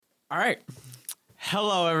All right.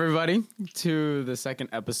 Hello, everybody, to the second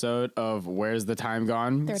episode of Where's the Time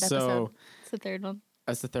Gone? Third episode. It's the third one.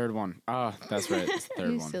 That's the third one. Oh, that's right. It's the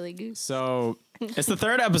third You one. silly goose. So it's the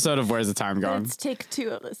third episode of Where's the Time Gone? Let's take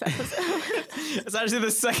 2 of this episode. It's actually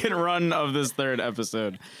the second run of this third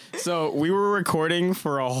episode. So we were recording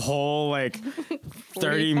for a whole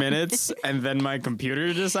 30 minutes, and then my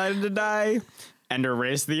computer decided to die and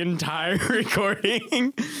erase the entire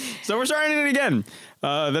recording. So we're starting it again.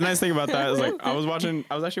 The nice thing about that is I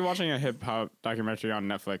was actually watching a hip hop documentary on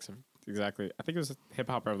Netflix. Exactly. I think it was Hip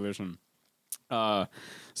Hop Revolution. So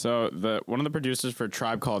one of the producers for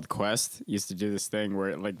Tribe Called Quest used to do this thing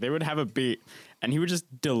where they would have a beat and he would just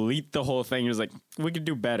delete the whole thing. He was like, we could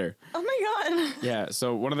do better. Oh my God. Yeah.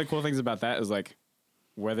 So one of the cool things about that is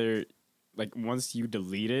whether once you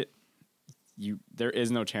delete it, there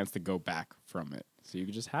is no chance to go back from it. So you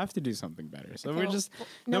just have to do something better. So we're just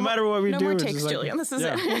no matter what we do. No more it's takes, just Julian. This is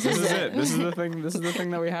it. This is it. This is the thing. This is the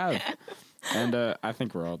thing that we have. And I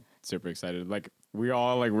think we're all super excited.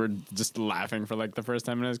 We're just laughing for the first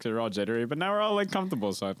 10 minutes because we're all jittery, but now we're all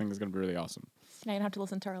comfortable. So I think it's gonna be really awesome. Now you don't have to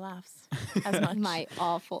listen to our laughs as much. My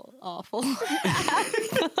awful.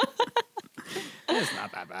 It's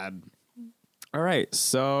not that bad. All right,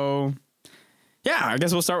 so yeah, I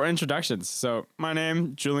guess we'll start with introductions. So my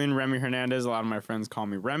name, Julian Remy Hernandez. A lot of my friends call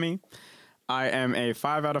me Remy. I am a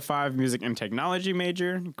 5 out of 5 music and technology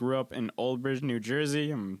major. Grew up in Old Bridge, New Jersey.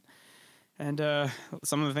 And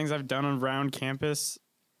some of the things I've done around campus,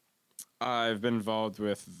 I've been involved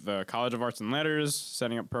with the College of Arts and Letters,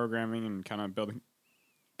 setting up programming and kind of building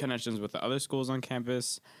connections with the other schools on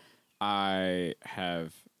campus. I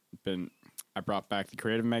brought back the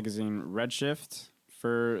creative magazine Redshift.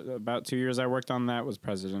 For about 2 years, I worked on that, was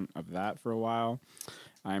president of that for a while.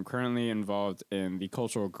 I am currently involved in the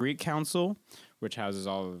Cultural Greek Council, which houses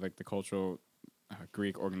all of the cultural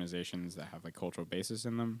Greek organizations that have cultural basis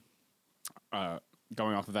in them.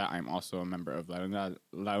 Going off of that, I'm also a member of La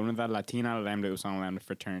Unidad Latina Lambda Upsilon Lambda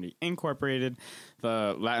Fraternity Incorporated,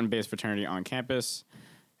 the Latin-based fraternity on campus.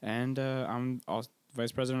 And I'm also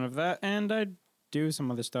vice president of that, and I do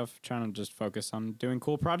some other stuff, trying to just focus on doing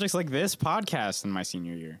cool projects like this podcast in my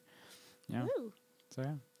senior year. Yeah. Woo. So, yeah,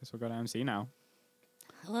 I guess we'll go to MC now.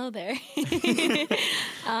 Hello there.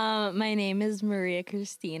 My name is Maria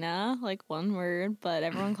Christina, one word, but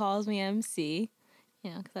everyone calls me MC,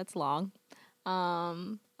 because that's long.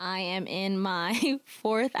 I am in my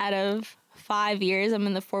 4th out of 5 years. I'm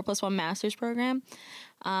in the 4+1 master's program.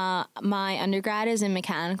 My undergrad is in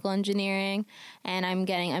mechanical engineering, and I'm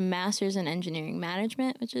getting a master's in engineering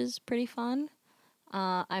management, which is pretty fun.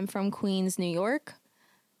 I'm from Queens, New York.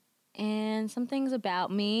 And some things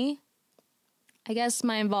about me. I guess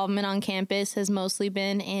my involvement on campus has mostly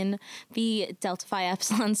been in the Delta Phi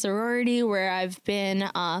Epsilon sorority, where I've been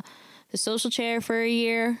the social chair for a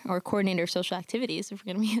year, or coordinator of social activities, if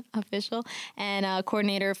we're going to be official, and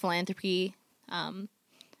coordinator of philanthropy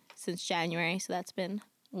since January. So that's been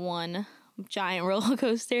one giant roller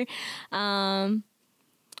coaster. But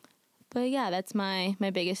yeah, that's my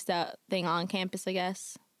biggest thing on campus, I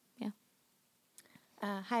guess. Yeah.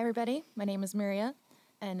 Hi, everybody. My name is Maria,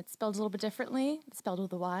 and it's spelled a little bit differently. It's spelled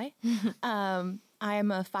with a Y. I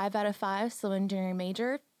am a 5 out of 5 civil engineering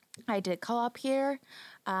major. I did co-op here,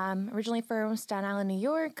 originally from Staten Island, New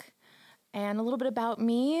York. And a little bit about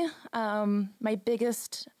me. My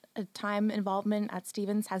biggest time involvement at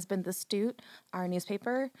Stevens has been The Stute, our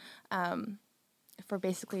newspaper, for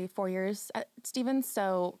basically 4 years at Stevens.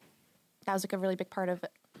 So that was a really big part of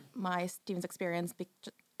my Stevens experience.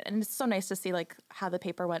 And it's so nice to see how the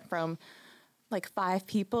paper went from 5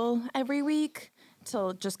 people every week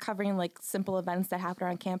to just covering simple events that happen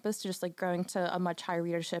around campus to just growing to a much higher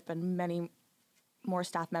readership and many more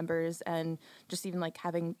staff members, and just even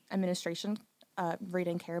having administration read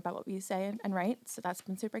and care about what we say and write. So that's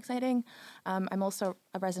been super exciting. I'm also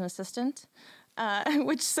a resident assistant,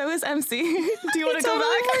 which so is MC. Do you want to go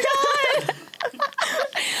back?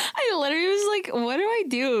 I literally was what do I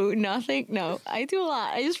do? Nothing. No, I do a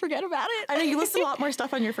lot. I just forget about it. I know you listed a lot more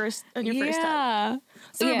stuff on your first time.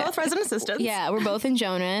 So we're both resident assistants. Yeah, we're both in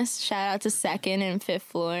Jonas. Shout out to 2nd and 5th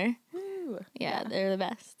floor. Woo. Yeah, they're the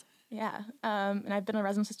best. Yeah. And I've been a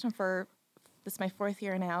resident assistant this is my 4th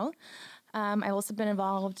year now. I've also been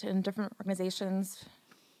involved in different organizations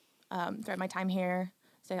throughout my time here.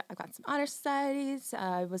 So I've got some honor societies.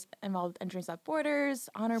 I was involved in Engineers Without Borders,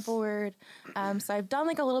 Honor Board. So I've done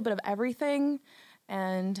a little bit of everything.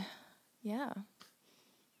 And yeah,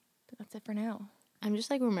 but that's it for now. I'm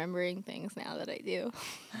just remembering things now that I do.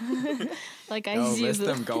 I List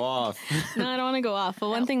them, go off. No, I don't want to go off. But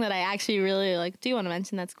one thing that I actually really do want to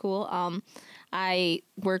mention that's cool. I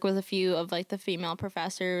work with a few of like the female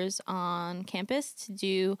professors on campus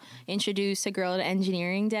to introduce a girl to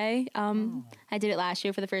engineering day. I did it last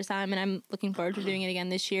year for the first time, and I'm looking forward to doing it again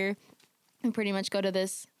this year. And pretty much go to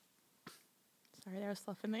this. Sorry, there was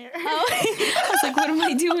stuff in the air. Oh, I was like, what am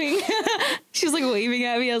I doing? She was like waving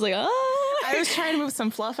at me. I was like, oh. I was trying to move some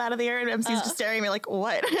fluff out of the air, and MC's just staring at me like,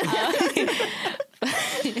 what?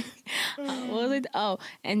 What was it? Oh,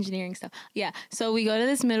 engineering stuff. Yeah. So we go to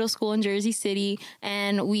this middle school in Jersey City,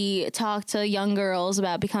 and we talk to young girls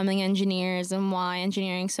about becoming engineers and why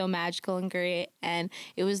engineering's so magical and great. And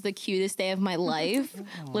it was the cutest day of my life.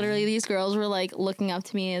 Literally, these girls were like looking up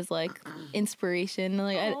to me as like inspiration.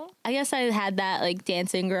 Like I guess I had that like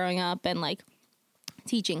dancing growing up and like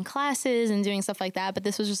teaching classes and doing stuff like that, but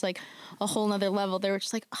this was just like a whole nother level. They were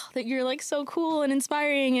just like, oh, that you're like so cool and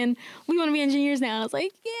inspiring, and we want to be engineers now. And I was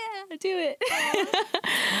like, yeah, do it. That's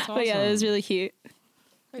awesome. But yeah, it was really cute.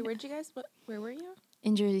 Wait, where were you?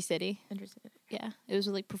 In Jersey City. Interesting. Yeah, it was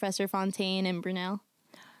with like Professor Fontaine and Brunel.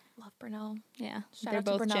 Love Brunel. Yeah, Shout they're out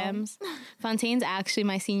to both Brunel. gems. Fontaine's actually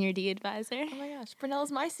my senior D advisor. Oh my gosh,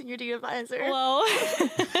 Brunel's my senior D advisor. Whoa.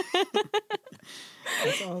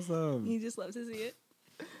 That's awesome. You just love to see it.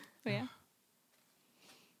 But yeah.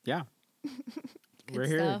 Yeah. We're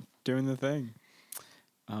here stuff. doing the thing.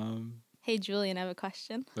 Hey, Julian, I have a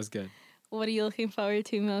question. That's good. What are you looking forward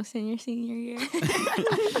to most in your senior year?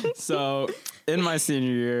 So in my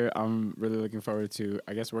senior year, I'm really looking forward to,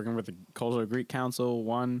 I guess, working with the Cultural Greek Council,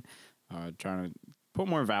 trying to put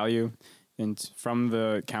more value from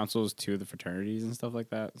the councils to the fraternities and stuff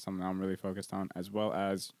like that. Something I'm really focused on, as well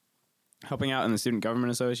as helping out in the Student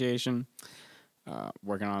Government Association,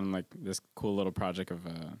 working on like this cool little project of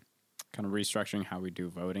kind of restructuring how we do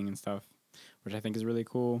voting and stuff, which I think is really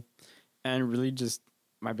cool. And really just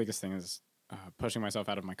my biggest thing is pushing myself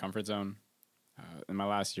out of my comfort zone. In my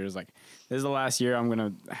last year is like, this is the last year I'm going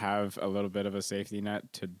to have a little bit of a safety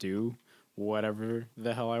net to do whatever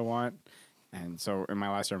the hell I want. And so in my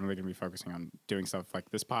last year, I'm really going to be focusing on doing stuff like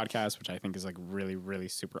this podcast, which I think is like really, really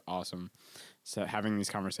super awesome. So having these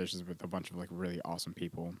conversations with a bunch of like really awesome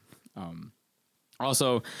people.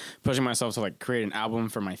 Also pushing myself to like create an album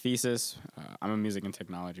for my thesis. I'm a music and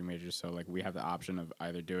technology major, so like we have the option of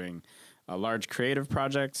either doing a large creative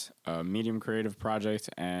project, a medium creative project,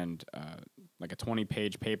 and like a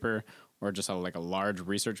 20-page paper, or just like a large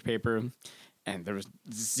research paper. And there was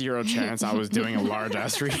zero chance I was doing a large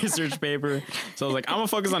ass research paper. So I was like, I'm gonna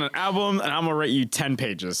focus on an album and I'm gonna write you 10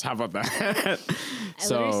 pages. How about that? I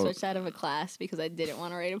literally switched out of a class because I didn't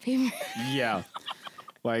want to write a paper. Yeah.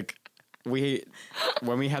 Like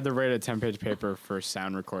when we had to write a 10-page paper for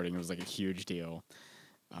sound recording, it was like a huge deal.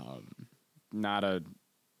 I've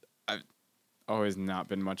always not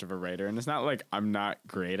been much of a writer, and it's not like I'm not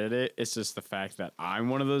great at it. It's just the fact that I'm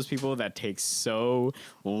one of those people that takes so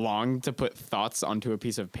long to put thoughts onto a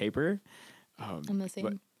piece of paper. I'm the same.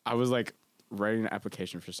 But I was like writing an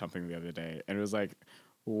application for something the other day, and it was like,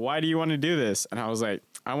 why do you want to do this? And I was like,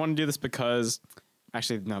 I want to do this because...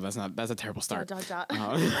 Actually, no, that's a terrible start. Like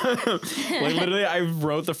literally, I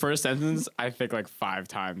wrote the first sentence, I think like 5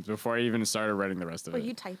 times before I even started writing the rest of it. Were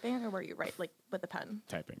you typing or were you write like with a pen?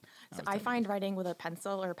 Typing. So I find writing with a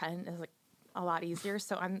pencil or a pen is like a lot easier.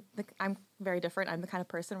 So I'm very different. I'm the kind of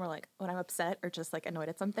person where like when I'm upset or just like annoyed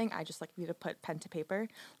at something, I just like need to put pen to paper.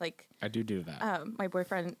 Like I do that. My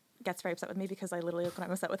boyfriend gets very upset with me because I literally, when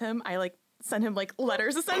I'm upset with him, I like send him like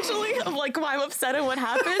letters essentially of like why I'm upset and what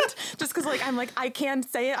happened. Just because like I'm like I can't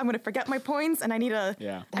say it, I'm gonna forget my points, and I need to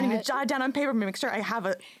jot it down on paper to make sure I have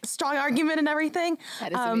a strong argument and everything.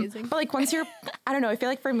 That is amazing. But like once you're, I don't know, I feel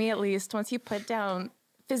like for me at least, once you put down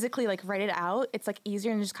physically like write it out, it's like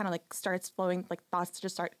easier and just kind of like starts flowing, like thoughts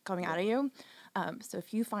just start coming out of you. So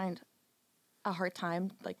if you find a hard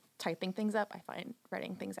time like typing things up, I find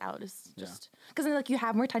writing things out is just because then like you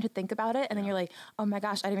have more time to think about it, and then you're like, oh my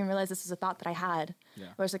gosh, I didn't even realize this is a thought that I had.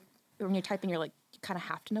 Whereas like when you're typing, you're like you kind of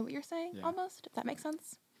have to know what you're saying almost, if that makes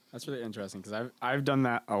sense. That's really interesting because I've done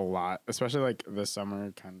that a lot, especially like this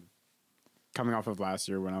summer, kind of coming off of last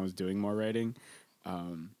year when I was doing more writing.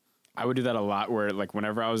 I would do that a lot where like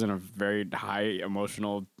whenever I was in a very high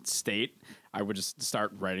emotional state, I would just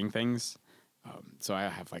start writing things. So I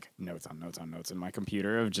have like notes on notes on notes in my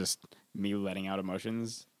computer of just me letting out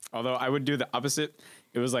emotions. Although I would do the opposite.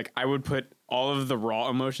 It was like I would put all of the raw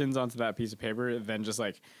emotions onto that piece of paper, then just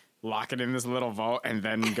like lock it in this little vault, and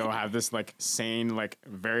then go have this like sane, like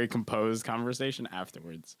very composed conversation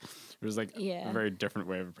afterwards. It was like a very different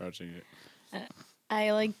way of approaching it.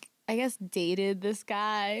 I guess dated this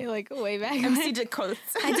guy like way back. MC did quotes.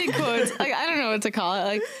 I did quotes. Like I don't know what to call it.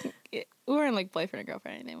 Like we weren't like boyfriend or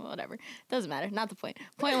girlfriend or anything, but whatever. Doesn't matter. Not the point.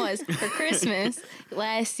 Point was, for Christmas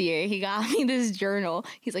last year, he got me this journal.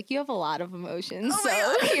 He's like, you have a lot of emotions,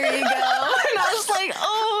 so here you go. And I was like,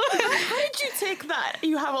 oh. How did you take that?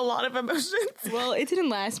 You have a lot of emotions. Well, it didn't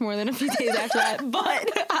last more than a few days after that, but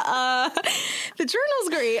the journal's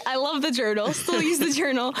great. I love the journal. Still use the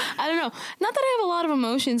journal. I don't know. Not that I have a lot of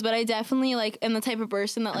emotions, but I definitely like am the type of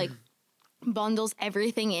person that like bundles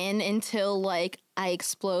everything in until like I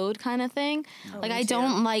explode kind of thing. Like I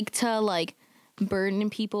don't like to like burden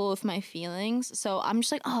people with my feelings, so I'm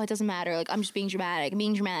just like, oh, it doesn't matter, like I'm just being dramatic,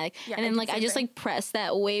 yeah, and then like I just like press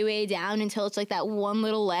that way down until it's like that one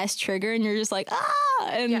little last trigger and you're just like, ah.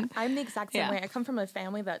 And yeah, I'm the exact same way. I come from a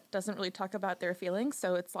family that doesn't really talk about their feelings,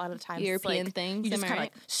 so it's a lot of times European like, things, you just kind of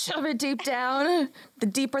right? like shove it deep down. The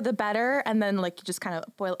deeper the better, and then like you just kind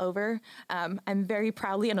of boil over. I'm very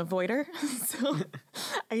proudly an avoider, so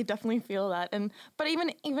I definitely feel that. And but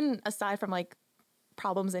even aside from like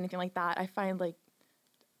problems, anything like that, I find like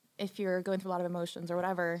if you're going through a lot of emotions or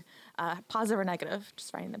whatever, positive or negative,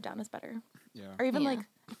 just writing them down is better. Yeah. Or even like,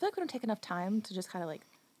 I feel like we don't take enough time to just kind of like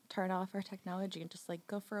turn off our technology and just like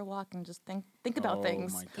go for a walk and just think about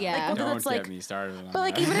things. My God. Yeah. Like, whether Don't it's get like, me started on but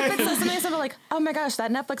like that. even if it's something like, oh my gosh,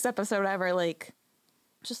 that Netflix episode, or whatever, like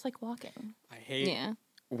just like walking. I hate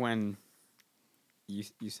when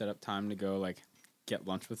you set up time to go like get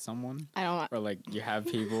lunch with someone, I don't or like you have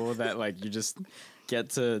people that like you just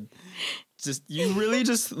get to you really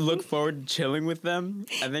just look forward to chilling with them,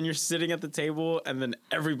 and then you're sitting at the table and then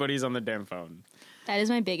everybody's on the damn phone. That is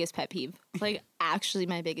my biggest pet peeve. Like, actually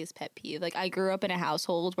my biggest pet peeve. Like, I grew up in a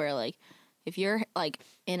household where, like, if you're, like,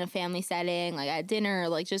 in a family setting, like, at dinner,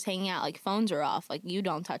 like, just hanging out, like, phones are off. Like, you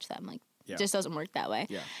don't touch them. Like, it just doesn't work that way.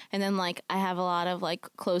 Yeah. And then, like, I have a lot of, like,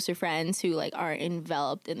 closer friends who, like, are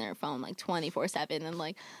enveloped in their phone, like, 24/7. And,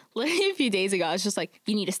 like, literally a few days ago, I was just like,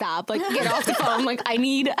 you need to stop. Like, get off the phone. Like, I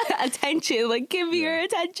need attention. Like, give me your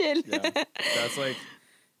attention. Yeah.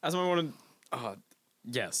 That's my one of,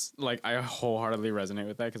 yes, like I wholeheartedly resonate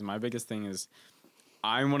with that, because my biggest thing is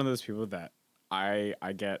I'm one of those people that I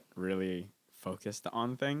get really focused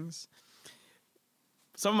on things.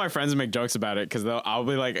 Some of my friends make jokes about it because I'll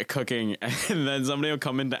be like cooking and then somebody will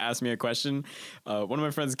come in to ask me a question. One of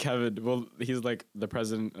my friends, Kevin, well, he's like the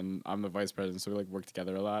president and I'm the vice president, so we like work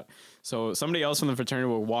together a lot. So somebody else from the fraternity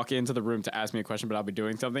will walk into the room to ask me a question, but I'll be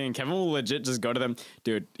doing something, and Kevin will legit just go to them,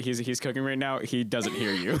 dude, he's cooking right now, he doesn't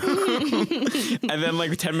hear you. And then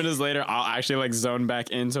like 10 minutes later, I'll actually like zone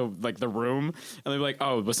back into like the room, and they'll be like,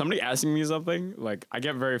 oh, was somebody asking me something? Like I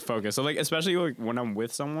get very focused. So like especially like when I'm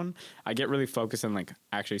with someone, I get really focused and like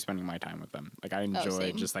actually spending my time with them. Like I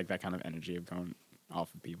enjoy just like that kind of energy of going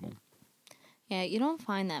off of people. Yeah, you don't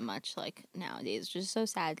find that much like nowadays, which is so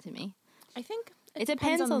sad to me. I think It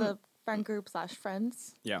depends on the friend group /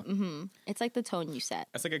 friends. Yeah. It's like the tone you set.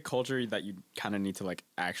 It's like a culture that you kind of need to like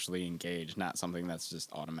actually engage, not something that's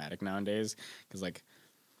just automatic nowadays. Because like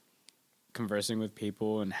conversing with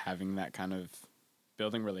people and having that kind of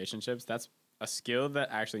building relationships, that's a skill that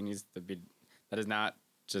actually needs to be, that is not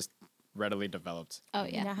just readily developed. Oh,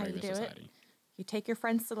 yeah. You know how you regular do society. it? You take your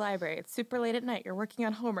friends to the library. It's super late at night. You're working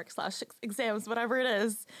on homework / exams, whatever it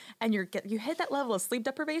is, and you hit that level of sleep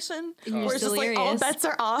deprivation You're where it's just like all delirious. bets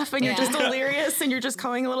are off, and you're just delirious, and you're just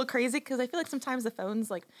going a little crazy. Because I feel like sometimes the phones,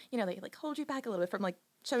 like they like hold you back a little bit from like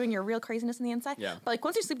showing your real craziness on the inside. Yeah. But like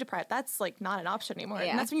once you're sleep deprived, that's like not an option anymore.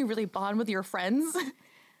 Yeah. And that's when you really bond with your friends.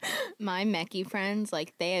 My Mechie friends,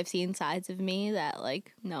 like, they have seen sides of me that,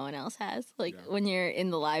 like, no one else has. Like, when you're in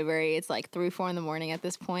the library, it's, like, 3, 4 in the morning at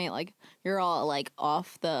this point. Like, you're all, like,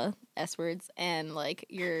 off the S words, and, like,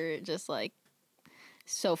 you're just, like,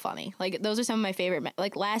 so funny. Like, those are some of my favorite.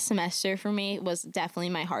 Like, last semester for me was definitely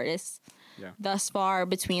my hardest. Yeah. Thus far,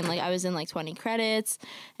 between, like, I was in, like, 20 credits,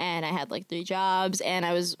 and I had, like, 3 jobs, and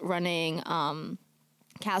I was running,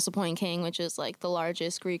 Castle Point King, which is like the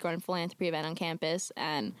largest Greek-run philanthropy event on campus,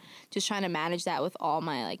 and just trying to manage that with all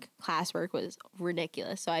my like classwork was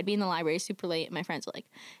ridiculous. So I'd be in the library super late, and my friends were like,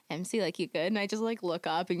 "MC, like, you good?" And I just like look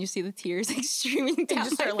up, and you see the tears like streaming down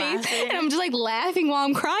just my start face, laughing. and I'm just like laughing while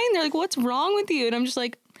I'm crying. They're like, "What's wrong with you?" And I'm just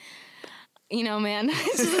like, you know, man,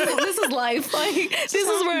 this is life. Like, this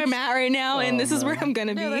is where I'm at right now, and this is where I'm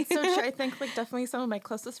gonna be. No, that's so true. I think like definitely some of my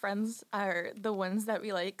closest friends are the ones that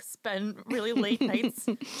we like spend really late nights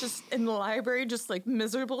just in the library, just like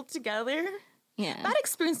miserable together. Yeah. That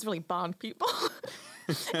experience really bond people.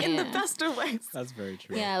 in the Yeah. best of ways. That's very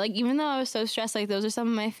true. Yeah, like even though I was so stressed, like those are some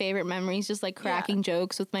of my favorite memories, just like cracking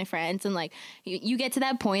jokes with my friends. And like you get to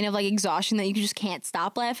that point of like exhaustion that you just can't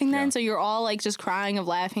stop laughing then. Yeah. So you're all like just crying of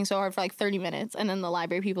laughing so hard for like 30 minutes. And then the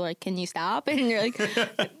library people are like, can you stop? And you're like,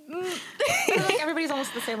 But, like, everybody's almost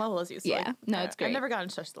at the same level as you. So, Yeah. like, No, it's great. I've never gotten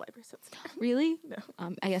to touch the library, so it's fine. really?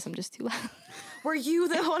 No. I guess I'm just too loud. Were you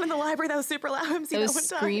the one in the library that was super loud? MC I that was one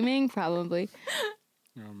time? screaming, probably.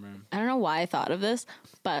 Oh man. I don't know why I thought of this,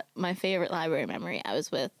 but my favorite library memory, I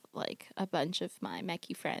was with like a bunch of my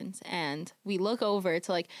Mechie friends, and we look over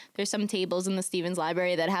to like there's some tables in the Stevens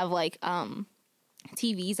Library that have like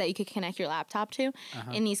TVs that you could connect your laptop to,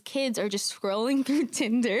 and these kids are just scrolling through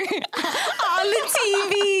Tinder on the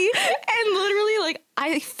TV, and literally like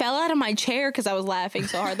I fell out of my chair because I was laughing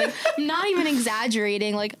so hard. Like I'm not even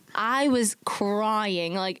exaggerating. Like I was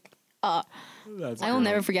crying. Like That's I will great.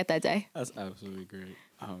 never forget that day. That's absolutely great.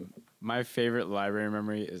 My favorite library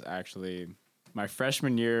memory is actually my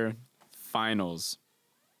freshman year finals.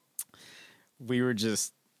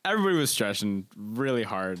 Everybody was stressing really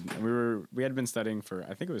hard. And we had been studying for,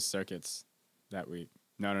 I think it was circuits that week.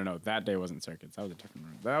 No. That day wasn't circuits. That was a different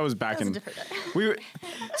room. That was back That was in. a different day.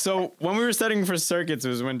 So when we were studying for circuits, it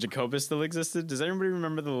was when Jacobus still existed. Does anybody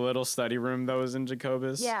remember the little study room that was in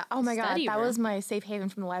Jacobus? Yeah. Oh my god, Study that room. was my safe haven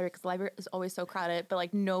from the library because the library is always so crowded, but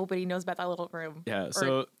like nobody knows about that little room. Yeah. Or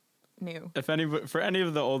So knew. for any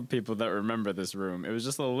of the old people that remember this room, it was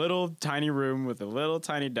just a little tiny room with a little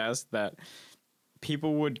tiny desk that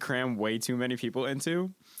people would cram way too many people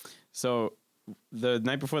into. So the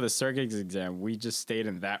night before the circuits exam, we just stayed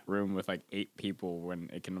in that room with like 8 people when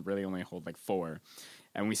it can really only hold like 4.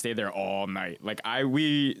 And we stayed there all night.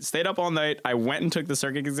 We stayed up all night. I went and took the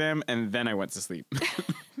circuit exam, and then I went to sleep.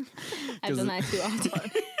 I've done that too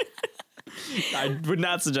often. I would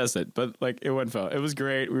not suggest it, but like it went well. It was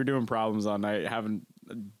great. We were doing problems all night, having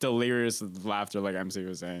delirious laughter, like MC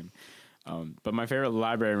was saying. But my favorite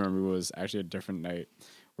library memory was actually a different night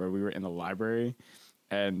where we were in the library,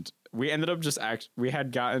 and we ended up we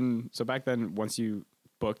had gotten, so back then once you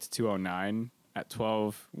booked 209 at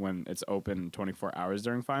 12 when it's open 24 hours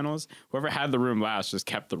during finals, whoever had the room last just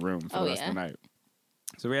kept the room for the rest of the night.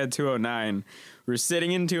 So we had 209. We were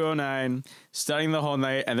sitting in 209, studying the whole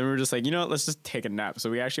night, and then we were just like, you know what, let's just take a nap. So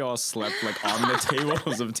we actually all slept like on the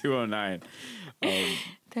tables of 209.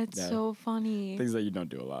 That's Yeah. so funny. Things that you don't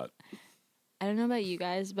do a lot. I don't know about you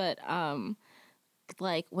guys, but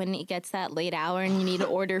like when it gets that late hour and you need to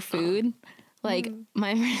order food, like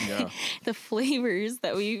Yeah. the flavors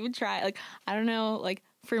that we would try, like I don't know, like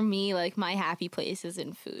for me, like my happy place is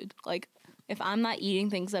in food. Like if I'm not eating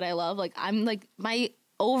things that I love, like I'm like my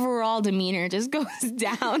overall demeanor just goes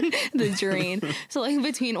down the drain. So like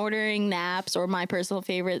between ordering naps or my personal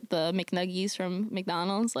favorite, the McNuggies from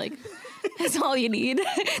McDonald's, like that's all you need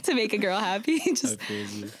to make a girl happy. Just That's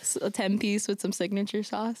crazy. a 10-piece with some signature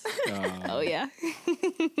sauce. Oh yeah.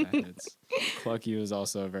 That hits. Clucky was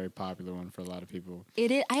also a very popular one for a lot of people.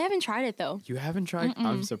 It is. I haven't tried it though. You haven't tried?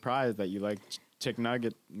 I'm surprised that you like chicken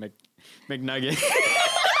nugget, McNugget.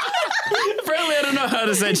 Apparently, I don't know how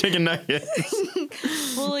to say chicken nugget.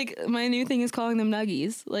 Well, like my new thing is calling them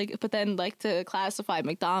nuggies. Like, but then like to classify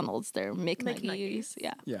McDonald's, they're McNuggies. McNuggies.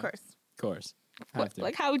 Yeah. Yeah, Of course. Of course. What, Have to.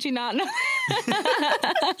 like, how would you not know?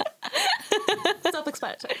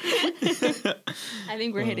 Self-explanatory. I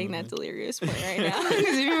think we're hitting that delirious point right now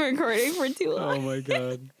because we've been recording for too long. Oh my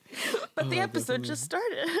god. But the episode just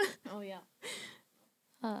started. Oh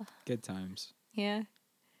yeah. Good times. Yeah.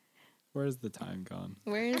 Where's the time gone?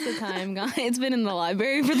 Where is the time gone? It's been in the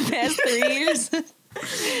library for the past 3 years.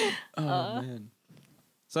 Oh man.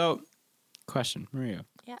 So, question, Maria.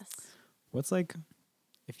 Yes. What's like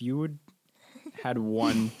if you had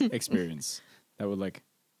one experience that would like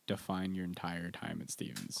define your entire time at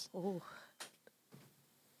Stevens? Oh.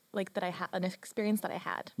 Like that I had an experience that I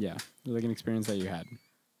had. Yeah, like an experience that you had.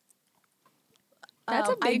 That's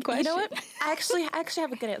a big question. You know what? I actually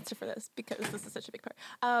have a good answer for this because this is such a big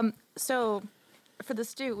part. So for the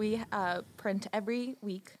Stew, we print every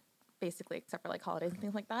week, basically, except for like holidays and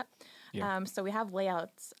things like that. Yeah. So we have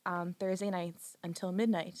layouts on Thursday nights until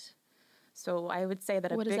midnight. So I would say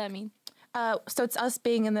that What does that mean? So it's us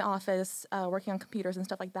being in the office, working on computers and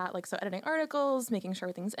stuff like that. Like, so editing articles, making sure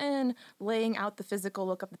everything's in, laying out the physical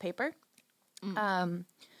look of the paper,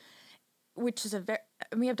 which is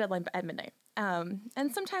we have deadline at midnight.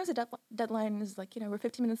 And sometimes the deadline is like, we're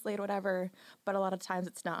 15 minutes late or whatever, but a lot of times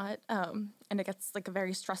it's not. And it gets like a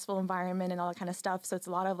very stressful environment and all that kind of stuff. So it's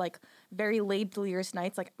a lot of like very late delirious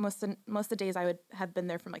nights. Like most of the days I would have been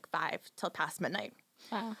there from like 5 till past midnight.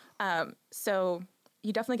 Wow. So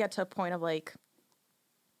you definitely get to a point of like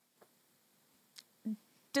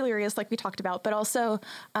delirious, like we talked about, but also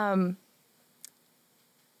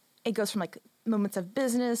it goes from like moments of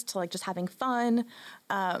business to like just having fun.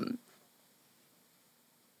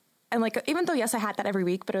 And like, even though, yes, I had that every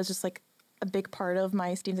week, but it was just like a big part of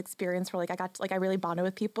my student experience where like I got to, like, I really bonded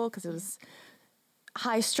with people because it was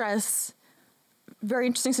high stress, very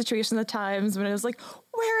interesting situations at times when it was like,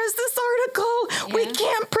 where is this article? We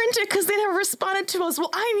can't print it because they never responded to us. Well,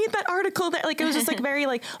 I need that article. That like, it was just like very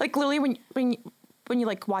like literally when you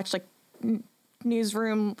like watch like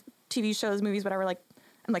newsroom TV shows, movies, whatever, like,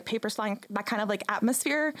 and like paper slang, that kind of like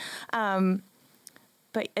atmosphere.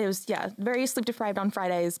 But it was, yeah, very sleep deprived on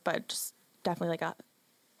Fridays, but just definitely like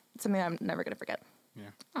something I'm never going to forget. Yeah.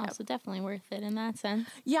 Oh, so definitely worth it in that sense.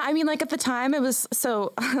 Yeah, I mean, like at the time it was,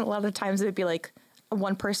 so a lot of the times it would be like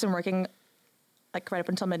one person working like right up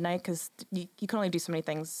until midnight because you can only do so many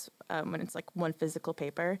things when it's like one physical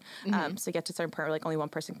paper. So you get to a certain point where like only one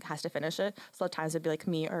person has to finish it. So a lot of times it'd be like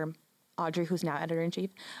me or Audrey, who's now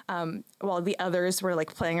editor-in-chief, while the others were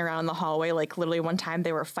like playing around in the hallway. Like literally one time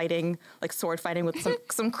they were fighting, like sword fighting with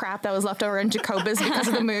some crap that was left over in Jacobus because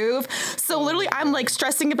of the move. So literally I'm like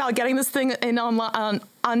stressing about getting this thing in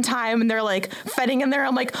on time, and they're like fighting in there.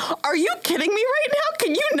 I'm like, are you kidding me right now?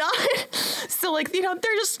 Can you not? So like, you know,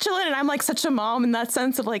 they're just chilling, and I'm like such a mom in that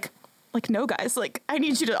sense of like, no, guys, like, I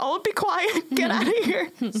need you to all be quiet. Get out of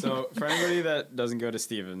here. So for anybody that doesn't go to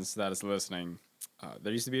Stevens that is listening,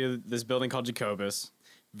 there used to be this building called Jacobus.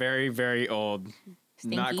 Very, very old.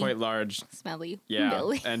 Stinky. Not quite large. Smelly. Yeah.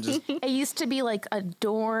 Billy. And just It used to be like a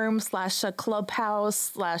dorm / a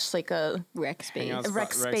clubhouse / like a Rec space. hang out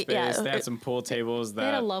rec spot- space, yeah. They had some pool tables that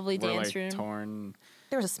had a lovely were dance like room. torn.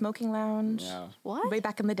 there was a smoking lounge. Yeah. What? Way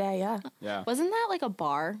back in the day, yeah. Yeah. Wasn't that like a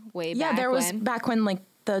bar way back Yeah, there was when? back when like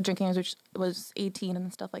the drinking age was 18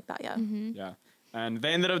 and stuff like that, yeah. Yeah. And they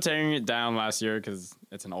ended up tearing it down last year because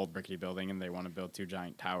it's an old rickety building and they want to build 2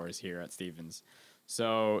 giant towers here at Stevens.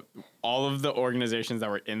 So all of the organizations that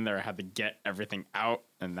were in there had to get everything out,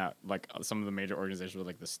 and that like some of the major organizations were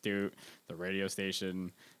like the Stute, the radio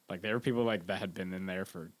station, like there were people like that had been in there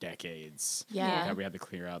for decades. Yeah. That we had to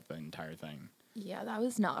clear out the entire thing. Yeah, that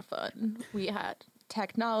was not fun. We had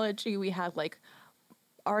technology, we had like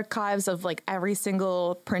archives of like every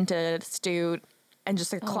single printed Stute, and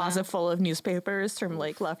just a closet full of newspapers from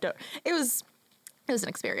like leftover. It was an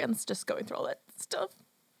experience just going through all that stuff,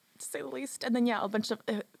 to say the least. And then yeah, a bunch of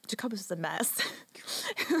Jacobus was a mess.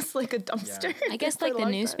 It was like a dumpster. I guess for a like the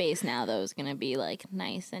long new time. space now though is gonna be like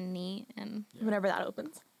nice and neat, and Whenever that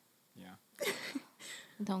opens. Yeah.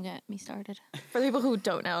 don't get me started. For the people who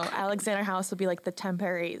don't know, Alexander House will be like the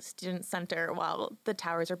temporary student center while the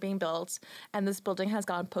towers are being built. And this building has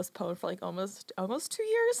gone postponed for like almost 2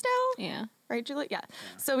 years now. Yeah. Right, Julie? Yeah.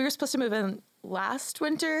 So we were supposed to move in last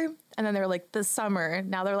winter, and then they were like this summer.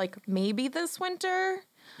 Now they're like maybe this winter.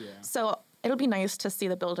 Yeah. So it'll be nice to see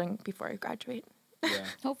the building before I graduate. Yeah.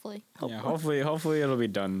 Hopefully. Yeah. Hopefully it'll be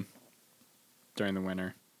done during the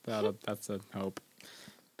winter. That's a hope.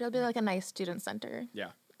 But it'll be like a nice student center.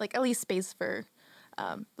 Yeah. Like at least space for,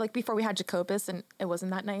 like before we had Jacobus and it wasn't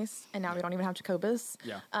that nice, and now we don't even have Jacobus.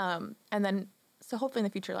 Yeah. And then, so hopefully in the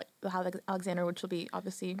future, like we'll have Alexander, which will be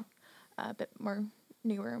obviously a bit more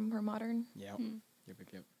newer, more modern, Yeah. Yep.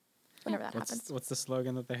 whenever that happens. What's the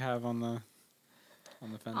slogan that they have on the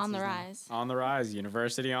fence? On the rise. On the rise.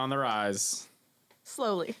 University on the rise.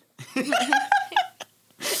 Slowly. It's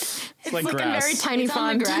like Like in grass. very tiny It's on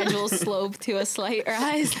font. the gradual slope to a slight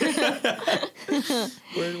rise.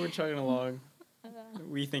 We're chugging along.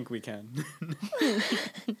 We think we can.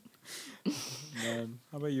 Man,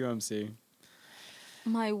 how about you, MC?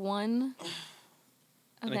 My one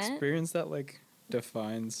An event. experience that like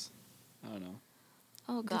defines. I don't know.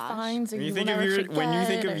 Oh gosh. Defines or When you you think will of never your when you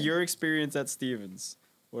think forget, of or- your experience at Stevens,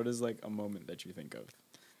 what is like a moment that you think of?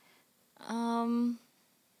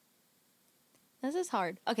 This is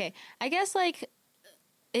hard. Okay, I guess like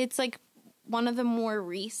it's like one of the more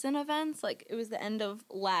recent events. Like it was the end of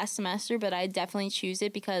last semester, but I definitely choose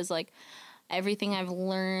it because like everything I've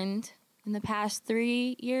learned in the past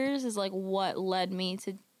 3 years is like what led me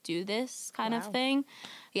to do this kind of Wow. thing.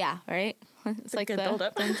 Yeah, right. It's a like good the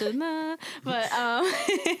build-up. dun-dun-dun. But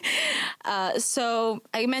so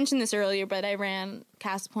I mentioned this earlier, but I ran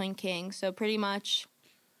Castle Point King. So pretty much,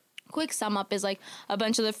 quick sum up is like a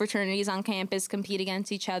bunch of the fraternities on campus compete against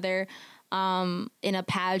each other in a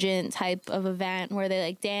pageant type of event where they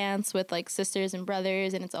like dance with like sisters and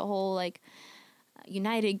brothers, and it's a whole like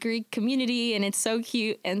united Greek community, and it's so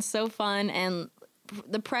cute and so fun. And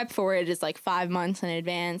the prep for it is like 5 months in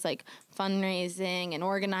advance, like fundraising and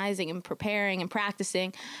organizing and preparing and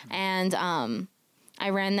practicing. And I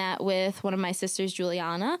ran that with one of my sisters,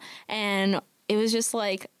 Juliana, and it was just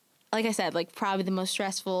like I said, like probably the most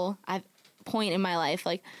stressful point in my life.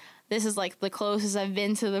 Like this is like the closest I've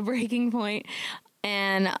been to the breaking point.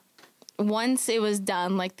 And once it was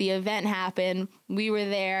done, like the event happened, we were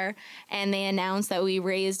there and they announced that we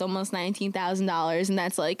raised almost $19,000. And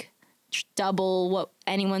that's like double what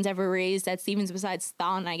anyone's ever raised at Stevens besides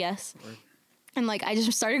Thon, I guess. Right. And like I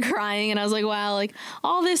just started crying and I was like, wow, like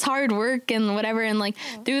all this hard work and whatever. And like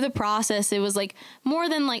through the process, it was like more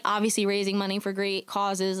than like obviously raising money for great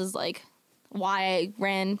causes is like why I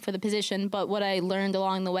ran for the position. But what I learned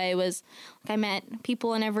along the way was like I met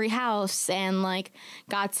people in every house and like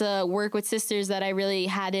got to work with sisters that I really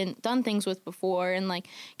hadn't done things with before, and like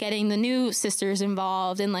getting the new sisters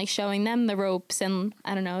involved and like showing them the ropes. And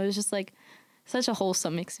I don't know, it was just like such a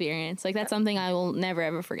wholesome experience. Like that's something I will never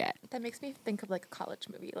ever forget. That makes me think of like a college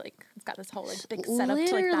movie. Like it's got this whole like big setup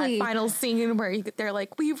to like that final scene where they're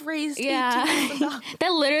like, we've raised $18,000.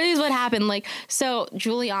 That literally is what happened. Like, so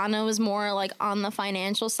Juliana was more like on the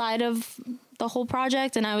financial side of the whole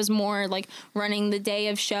project, and I was more like running the day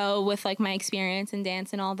of show with like my experience in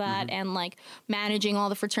dance and all that, and like managing all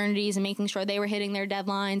the fraternities and making sure they were hitting their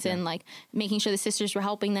deadlines and like making sure the sisters were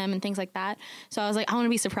helping them and things like that. So I was like, I want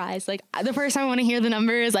to be surprised. Like the first time I want to hear the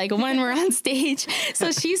number is like when we're on stage.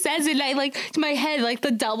 So she says it, and I like to my head like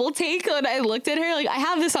the double take, and I looked at her like I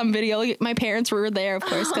have this on video. Like, my parents were there, of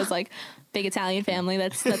course, because like big Italian family.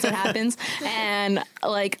 That's what happens. And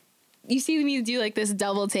like you see me do like this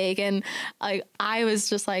double take, and like I was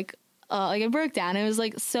just like it broke down. It was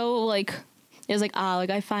like so like it was like like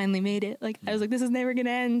I finally made it. Like I was like, this is never gonna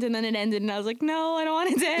end, and then it ended, and I was like, no, I don't want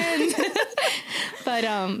it to end.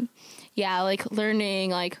 But yeah, like learning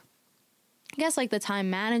like I guess like the time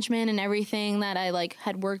management and everything that I like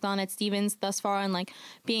had worked on at Stevens thus far, and like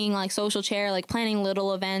being like social chair, like planning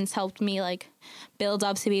little events helped me like build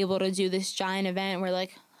up to be able to do this giant event where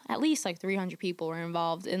like at least like 300 people were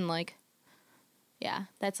involved in like, yeah,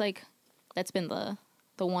 that's been the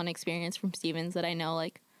one experience from Stevens that I know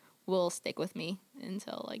like will stick with me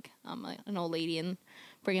until like I'm like an old lady and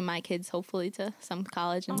bringing my kids hopefully to some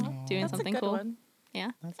college and doing something cool. One.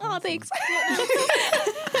 Yeah. That's awesome. Thanks.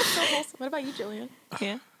 So awesome. What about you, Julian?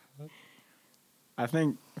 Yeah. I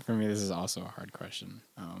think for me, this is also a hard question.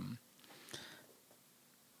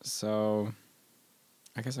 So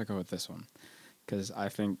I guess I'll go with this one, because I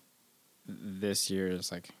think this year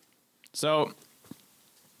is like, so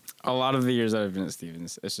a lot of the years that I've been at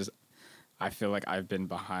Stevens, it's just, I feel like I've been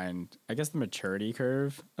behind, I guess, the maturity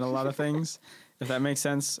curve in a lot of things, if that makes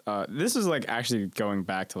sense. This is like actually going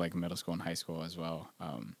back to like middle school and high school as well. I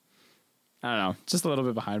don't know, just a little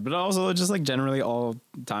bit behind, but also just like generally all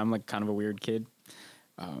the time, like kind of a weird kid.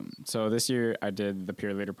 So this year I did the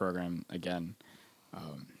peer leader program again.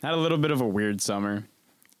 Had a little bit of a weird summer,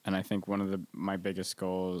 and I think one of my biggest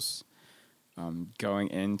goals going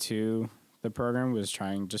into the program was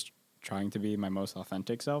trying to be my most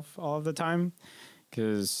authentic self all of the time,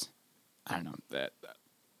 because I don't know, that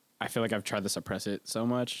I feel like I've tried to suppress it so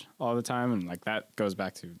much all the time, and like that goes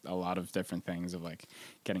back to a lot of different things of like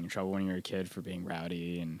getting in trouble when you're a kid for being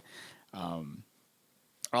rowdy, and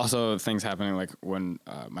also things happening like when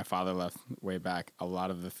my father left way back. A lot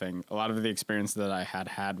of the experience that I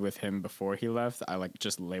had with him before he left, I like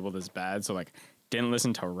just labeled as bad. So like didn't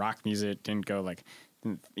listen to rock music, didn't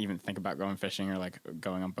even think about going fishing or like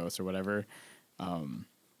going on boats or whatever.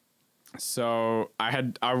 So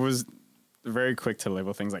I was very quick to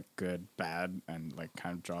label things like good, bad, and like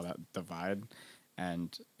kind of draw that divide.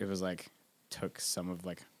 And it was like took some of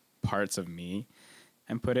like parts of me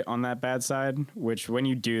and put it on that bad side, which when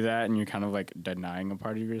you do that and you're kind of like denying a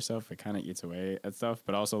part of yourself, it kind of eats away at stuff.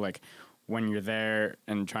 But also like when you're there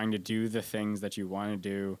and trying to do the things that you want to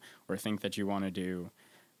do or think that you want to do,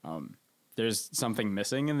 there's something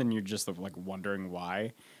missing, and then you're just like wondering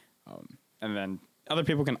why. And then other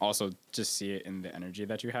people can also just see it in the energy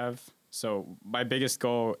that you have. So my biggest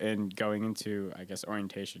goal in going into, I guess,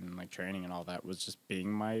 orientation and like training and all that was just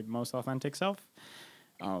being my most authentic self.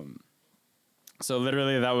 So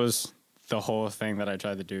literally that was the whole thing that I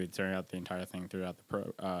tried to do throughout the entire thing, throughout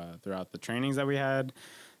the trainings that we had,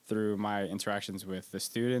 through my interactions with the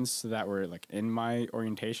students that were like in my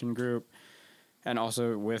orientation group, and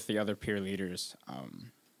also with the other peer leaders.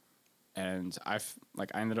 And I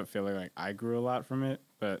ended up feeling like I grew a lot from it,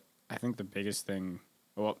 but I think the biggest thing,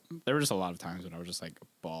 well, there were just a lot of times when I was just like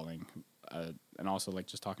bawling, and also like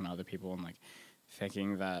just talking to other people and like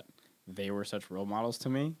thinking that they were such role models to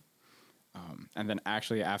me. And then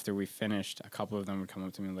actually after we finished, a couple of them would come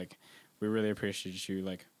up to me like, we really appreciate you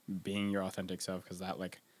like being your authentic self, because that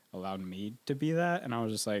like allowed me to be that. And I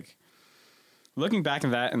was just like, looking back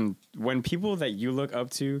at that, and when people that you look up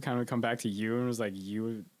to kind of come back to you and was like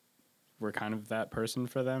you were kind of that person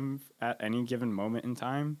for them at any given moment in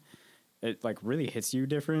time, it like really hits you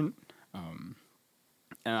different.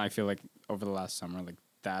 And I feel like over the last summer, like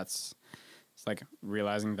it's like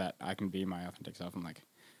realizing that I can be my authentic self. I'm like,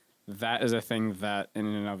 that is a thing that in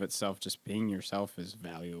and of itself, just being yourself is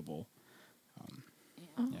valuable.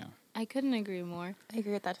 Yeah. I couldn't agree more. I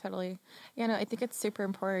agree with that totally. Yeah, no, I think it's super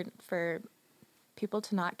important for people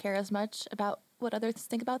to not care as much about what others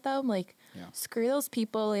think about them. Like, screw those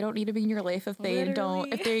people. They don't need to be in your life if they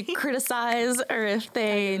don't, if they criticize or if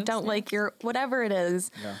they don't like your, whatever it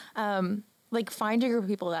is. Yeah. Like, find your group of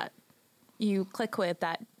people that you click with,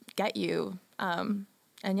 that get you. And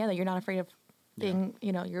yeah, that you're not afraid of being,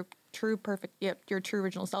 you know, your true your true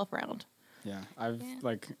original self around. Yeah.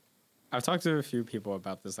 I've talked to a few people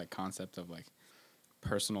about this like concept of like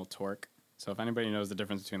personal torque. So if anybody knows the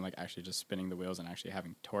difference between like actually just spinning the wheels and actually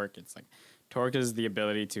having torque, it's like torque is the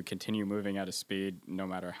ability to continue moving at a speed no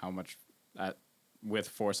matter how much with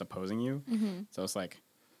force opposing you. Mm-hmm. So it's like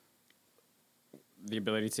the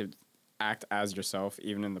ability to act as yourself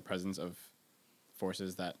even in the presence of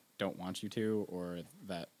forces that don't want you to or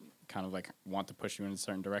that kind of like want to push you in a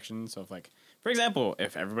certain direction. So if like, for example,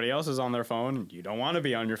 if everybody else is on their phone and you don't want to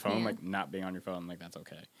be on your phone, like not being on your phone, like that's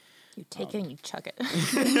okay. You take it and you chuck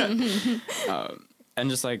it. And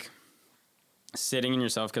just like sitting in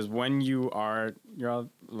yourself, because when you are your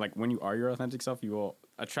authentic self, you will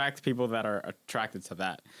attract people that are attracted to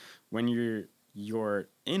that. When you're your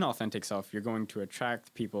inauthentic self, you're going to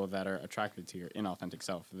attract people that are attracted to your inauthentic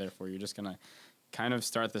self. Therefore, you're just gonna kind of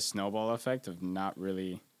start the snowball effect of not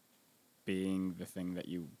really being the thing that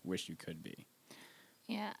you wish you could be.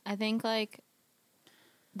 Yeah, I think like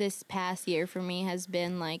this past year for me has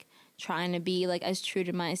been like trying to be like as true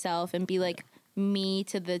to myself and be like me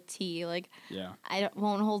to the T. Like I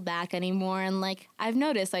won't hold back anymore. And like I've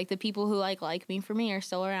noticed like the people who like me for me are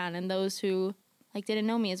still around, and those who like didn't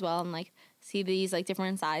know me as well and like see these like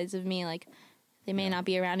different sides of me, like they may not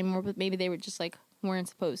be around anymore, but maybe they were just like weren't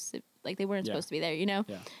supposed to supposed to be there, you know?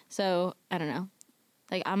 Yeah. So I don't know.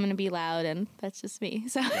 Like I'm gonna be loud, and that's just me.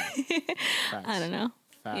 So I don't know.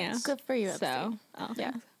 Facts. Yeah. Good for you. So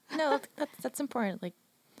yeah. No, that's important. Like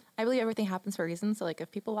I believe everything happens for a reason. So like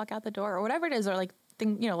if people walk out the door or whatever it is, or like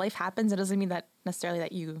life happens, it doesn't mean that necessarily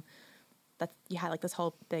that you had like this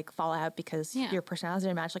whole big fallout because your personality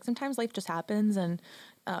didn't match. Like sometimes life just happens, and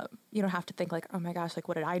you don't have to think like, oh my gosh, like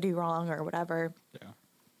what did I do wrong or whatever. Yeah.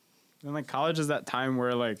 And like college is that time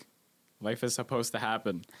where like life is supposed to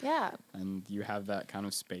happen. Yeah. And you have that kind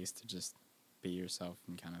of space to just be yourself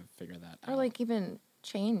and kind of figure that out. Or like even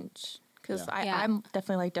change. Because I'm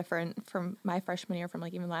definitely like different from my freshman year, from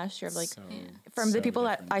like even last year. Like from the people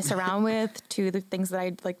different. That I surround with to the things that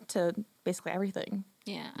I like to basically everything.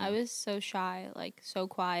 Yeah, I was so shy, like so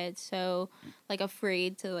quiet, so like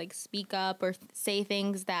afraid to like speak up or say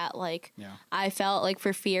things that like I felt like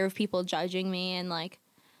for fear of people judging me, and like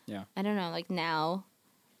I don't know, like now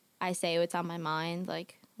I say what's on my mind,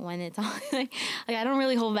 like when it's on like I don't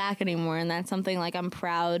really hold back anymore, and that's something like I'm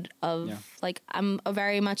proud of. Like I'm a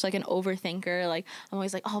very much like an overthinker. Like I'm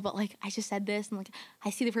always like, oh, but like I just said this, and like I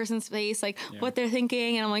see the person's face, like what they're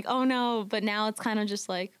thinking, and I'm like, oh no. But now it's kind of just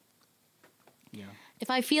like if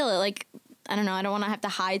I feel it, like I don't know, I don't want to have to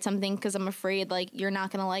hide something because I'm afraid like you're not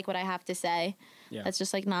gonna like what I have to say. That's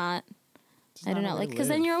just like not. Just I don't know, like because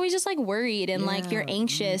then you're always just like worried and like you're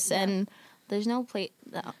anxious and there's no place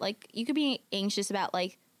like you could be anxious about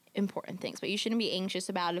like important things, but you shouldn't be anxious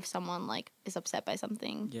about if someone like is upset by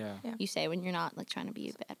something you say when you're not like trying to be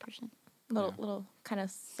a bad person. Little kind of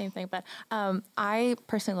same thing, but I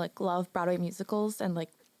personally like love Broadway musicals and like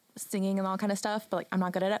singing and all kind of stuff, but like I'm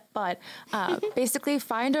not good at it. But basically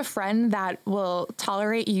find a friend that will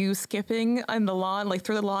tolerate you skipping on the lawn, like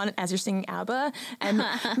through the lawn as you're singing ABBA, and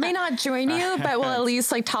may not join you, but will at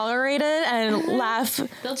least like tolerate it and laugh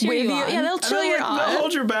they'll cheer with you. Yeah, they'll cheer you on. They'll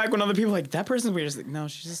hold you back when other people are like, that person's weird. Just like, no,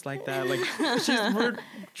 she's just like that. Like we're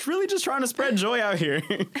really just trying to spread joy out here.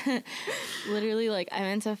 Literally, like I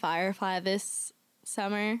went to Firefly this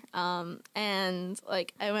summer, and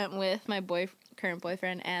like I went with my current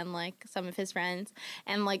boyfriend and like some of his friends,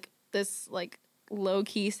 and like this like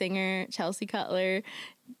low-key singer Chelsea Cutler,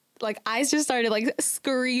 like I just started like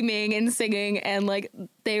screaming and singing, and like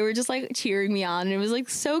they were just like cheering me on, and it was like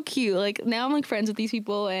so cute. Like now I'm like friends with these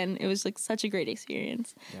people, and it was like such a great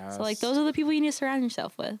experience. So like those are the people you need to surround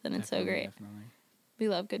yourself with, and it's so great. Definitely. We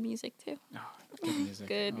love good music too. Oh, good music.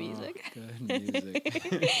 Good music. Good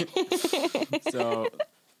music. So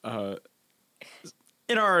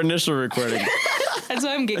in our initial recording, that's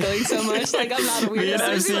why I'm giggling so much. Like I'm not a weird. Me and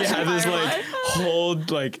MC had this like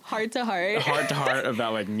hold like Heart to heart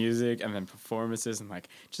about like music and then performances and like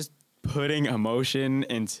just putting emotion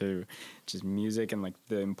into just music and like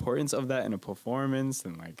the importance of that in a performance.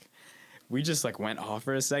 And like we just like went off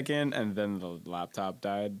for a second and then the laptop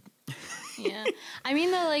died. Yeah. I mean,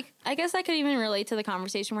 though, like, I guess I could even relate to the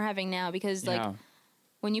conversation we're having now because, like, Yeah.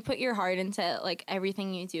 when you put your heart into, like,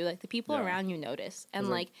 everything you do, like, the people Yeah. around you notice. And,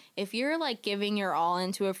 'Cause, like, if you're, like, giving your all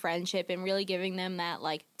into a friendship and really giving them that,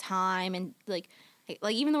 like, time and, like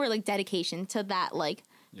even the word, like, dedication to that, like,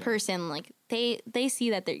 Yeah. person, like, they see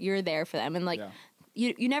that you're there for them. And, like, Yeah.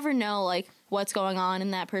 you never know, like, what's going on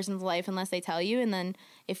in that person's life unless they tell you. And then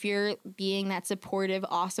if you're being that supportive,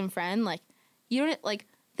 awesome friend, like, you don't, like,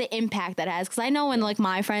 the impact that has. Because I know when, like,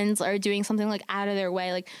 my friends are doing something, like, out of their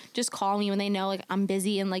way, like, just call me when they know, like, I'm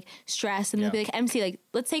busy and, like, stressed. And they'll be Yeah. like, MC, like,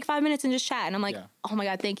 let's take 5 minutes and just chat. And I'm like, Yeah. oh, my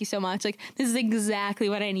God, thank you so much. Like, this is exactly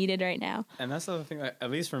what I needed right now. And that's the other thing that, at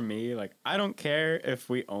least for me, like, I don't care if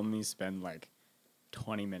we only spend like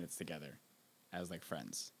 20 minutes together as like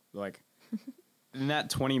friends. Like, in that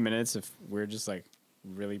 20 minutes, if we're just like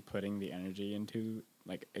really putting the energy into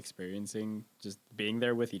like experiencing just being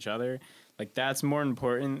there with each other, like, that's more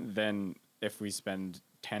important than if we spend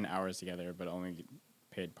 10 hours together but only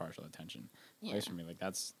paid partial attention. At least for me, like,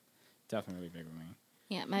 that's definitely big with me.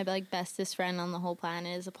 Yeah, my, like, bestest friend on the whole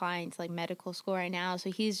planet is applying to, like, medical school right now. So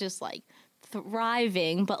he's just, like,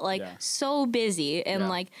 thriving, but, like, Yeah. so busy. And, Yeah.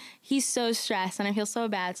 like, he's so stressed and I feel so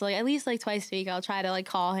bad. So, like, at least, like, twice a week, I'll try to, like,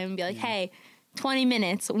 call him and be like, hey, 20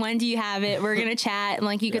 minutes. When do you have it? We're going to chat. And,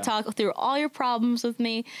 like, you could Yeah. talk through all your problems with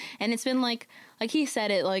me. And it's been, like he said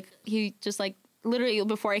it, like, he just, like, literally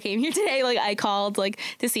before I came here today, like, I called, like,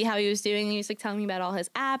 to see how he was doing. And he was, like, telling me about all his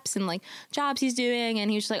apps and, like, jobs he's doing. And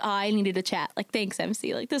he was just like, oh, I needed to chat. Like, thanks,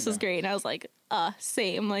 MC. Like, this is Yeah. great. And I was like,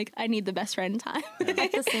 same. Like, I need the best friend time.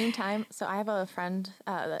 At the same time, so I have a friend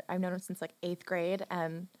that I've known since like 8th grade,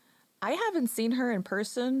 and I haven't seen her in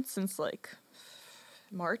person since like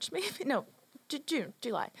March, maybe no, June,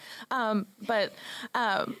 July. But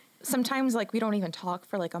sometimes like we don't even talk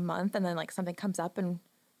for like a month, and then like something comes up, and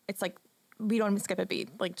it's like we don't even skip a beat.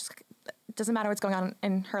 Like, just it doesn't matter what's going on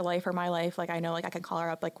in her life or my life. Like, I know like I can call her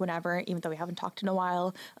up like whenever, even though we haven't talked in a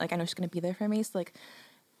while. Like, I know she's gonna be there for me. So like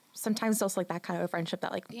sometimes it's also like that kind of a friendship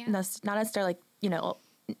that like Yeah. not necessarily like, you know,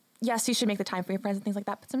 yes, you should make the time for your friends and things like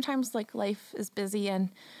that, but sometimes like life is busy and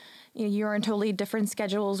you know, you're in totally different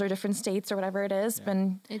schedules or different states or whatever it is. Yeah.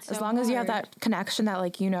 But It's as so long as you have hard. that connection that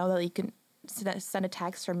like, you know, that you can send a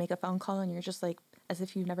text or make a phone call and you're just like as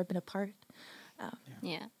if you've never been apart.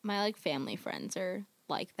 Yeah, my, like, family friends are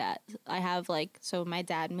like that. I have, like, so my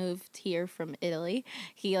dad moved here from Italy.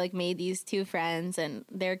 He, like, made these two friends and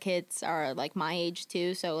their kids are, like, my age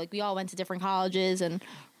too. So, like, we all went to different colleges and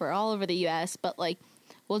we're all over the U.S. But, like,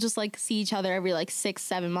 we'll just, like, see each other every, like,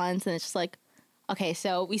 6-7 months. And it's just like, okay,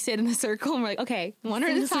 so we sit in the circle and we're like, okay, one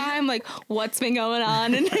at a time, like, what's been going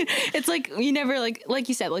on? And it's like, you never, like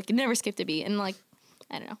you said, like, you never skipped a beat. And, like,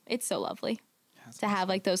 I don't know, it's so lovely to have,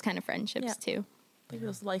 like, those kind of friendships Yeah. too. Like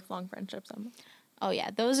those lifelong friendships. Oh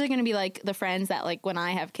yeah, those are gonna be like the friends that, like, when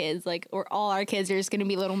I have kids, like, or all our kids are just gonna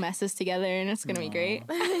be little messes together, and it's gonna be great.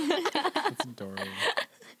 It's adorable.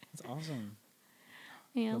 It's awesome.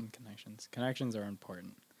 Yeah, Building connections. Connections are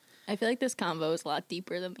important. I feel like this combo is a lot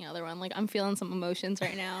deeper than the other one. Like, I'm feeling some emotions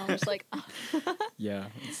right now. I'm just like Yeah,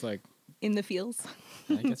 it's like, in the feels.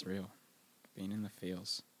 I think it's real. Being in the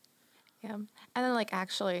feels. Yeah. And then like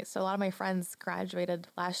actually, so a lot of my friends graduated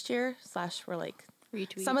last year / were like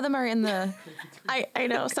Retweet. some of them are in the I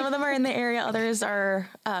know some of them are in the area, others are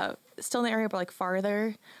still in the area but like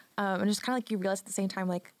farther. And just kind of like you realize at the same time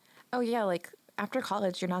like, oh yeah, like after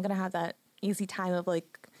college you're not gonna have that easy time of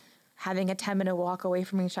like having a 10-minute walk away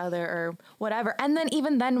from each other or whatever. And then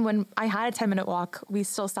even then when I had a 10-minute walk, we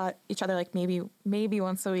still saw each other like maybe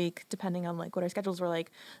once a week, depending on like what our schedules were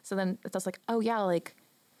like. So then it's just like, oh yeah, like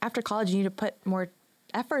after college you need to put more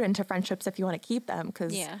effort into friendships if you want to keep them,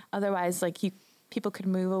 because Yeah. otherwise like people could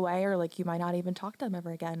move away or like you might not even talk to them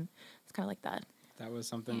ever again. It's kind of like that. That was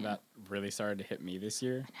something that really started to hit me this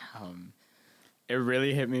year. It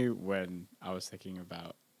really hit me when I was thinking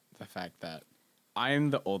about the fact that I am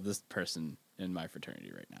the oldest person in my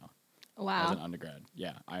fraternity right now. As an Wow. undergrad.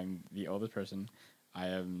 Yeah, I'm the oldest person. I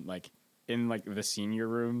am like in like the senior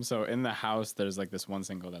room. So in the house, there's like this one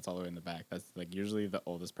single that's all the way in the back. That's like usually the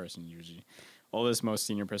oldest person, oldest, most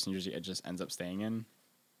senior person usually it just ends up staying in.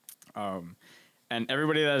 And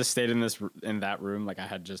everybody that has stayed in that room, like I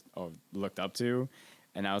had just looked up to,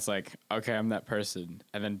 and I was like, okay, I'm that person.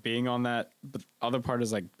 And then being on that, but the other part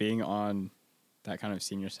is like being on that kind of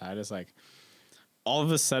senior side is like, all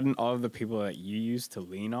of a sudden, all of the people that you used to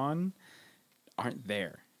lean on aren't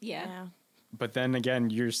there. Yeah. but then again,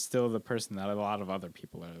 you're still the person that a lot of other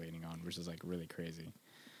people are leaning on, which is like really crazy.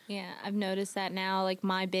 Yeah, I've noticed that now. Like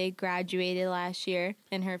my big graduated last year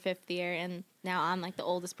in her 5th year, and now I'm like the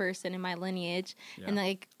oldest person in my lineage. Yeah. And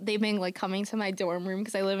like they've been like coming to my dorm room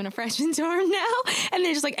because I live in a freshman dorm now, and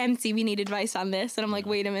they're just like, "MC, we need advice on this." And I'm like,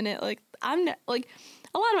 "Wait a minute!" Like like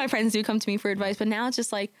a lot of my friends do come to me for advice, but now it's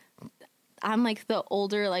just like I'm like the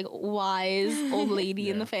older, like wise old lady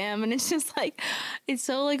in the fam, and it's just like it's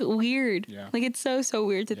so like weird. Yeah. Like it's so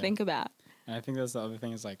weird to think about. And I think that's the other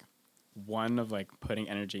thing is like one of like putting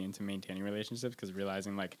energy into maintaining relationships, because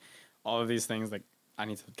realizing like all of these things like I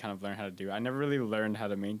need to kind of learn how to do. I never really learned how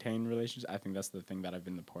to maintain relationships. I think that's the thing that I've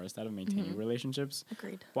been the poorest at, of maintaining relationships.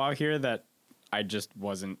 Agreed. While here that I just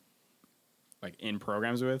wasn't like in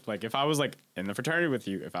programs with. Like if I was like in the fraternity with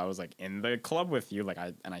you, if I was like in the club with you, like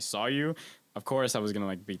I saw you, of course I was gonna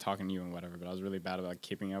like be talking to you and whatever, but I was really bad about like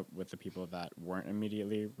keeping up with the people that weren't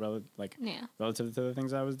immediately relative to the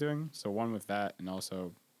things I was doing. So one with that, and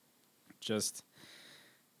also just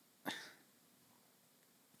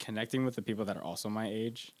connecting with the people that are also my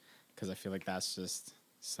age, because I feel like that's just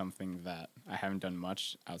something that I haven't done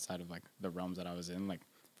much outside of like the realms that I was in. Like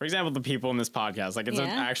for example, the people in this podcast, like it's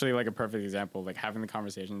actually like a perfect example. Like having the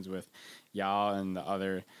conversations with y'all and the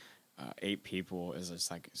other 8 people is just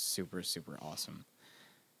like super, super awesome.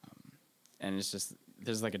 And it's just,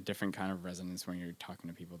 there's like a different kind of resonance when you're talking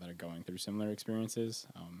to people that are going through similar experiences.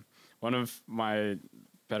 One of my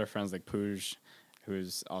better friends, like Pooj,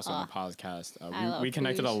 who's also on the podcast, we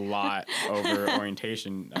connected a lot over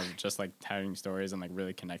orientation of just like telling stories and like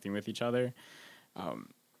really connecting with each other.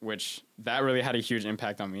 Which that really had a huge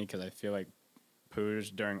impact on me, because I feel like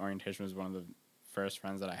Pooj during orientation was one of the first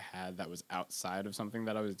friends that I had that was outside of something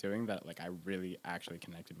that I was doing that like I really actually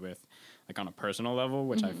connected with, like on a personal level,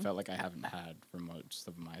 which I felt like I haven't had for most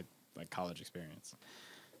of my like college experience.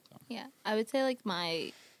 So. Yeah, I would say like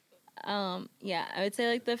I would say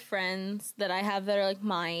like the friends that I have that are like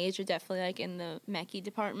my age are definitely like in the Mechie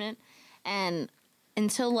department, and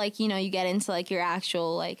until like you get into like your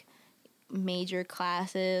actual like major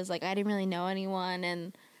classes, like I didn't really know anyone,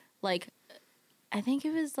 and like I think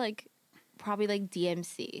it was like probably like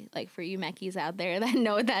DMC, like for you Mechies out there that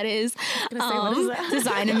know what that is. What is that?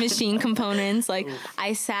 Design and machine components. Like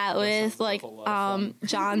I sat with like John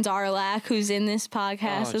Darlack, who's in this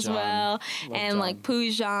podcast as John. well, Love and John. like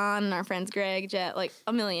Poojan and our friends Greg, Jet, like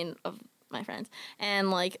a million of my friends,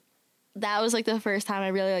 and like that was like the first time I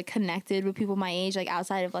really like connected with people my age, like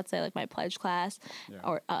outside of let's say like my pledge class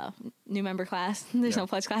or new member class. There's no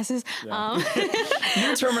pledge classes. Yeah.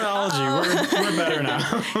 New terminology. We're better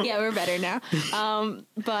now. Yeah, we're better now.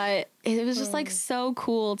 But it was just like so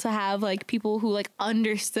cool to have like people who like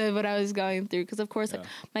understood what I was going through. Because of course, like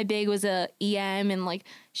my big was a EM, and like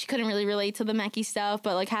she couldn't really relate to the Mechie stuff.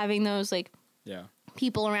 But like having those like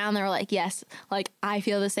people around that were like, yes, like I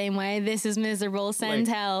feel the same way. This is miserable. Send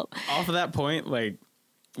help. Off of that point, like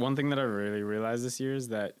one thing that I really realized this year is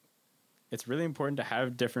that it's really important to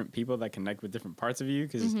have different people that connect with different parts of you,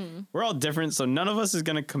 because we're all different. So none of us is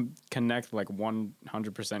going to connect like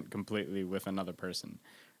 100% completely with another person.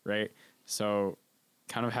 Right. So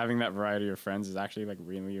kind of having that variety of friends is actually like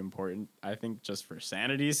really important, I think, just for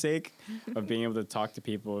sanity's sake of being able to talk to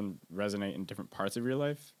people and resonate in different parts of your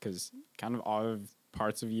life, because kind of all of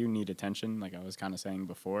parts of you need attention, like I was kind of saying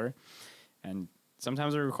before, and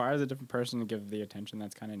sometimes it requires a different person to give the attention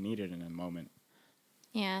that's kind of needed in a moment.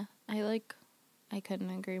 Yeah, I couldn't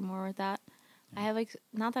agree more with that. I have like,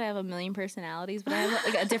 not that I have a million personalities, but I have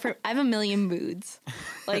like I have a million moods,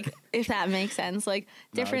 like if that makes sense. Like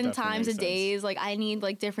different times of days, like I need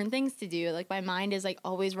like different things to do. Like my mind is like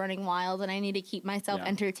always running wild, and I need to keep myself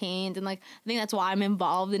entertained. And like I think that's why I'm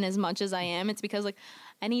involved in as much as I am. It's because like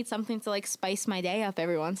I need something to like spice my day up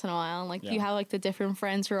every once in a while. And like you have like the different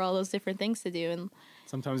friends for all those different things to do. And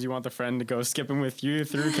sometimes you want the friend to go skipping with you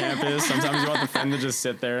through campus. Sometimes you want the friend to just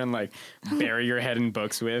sit there and like bury your head in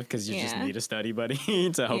books with, because you just need a study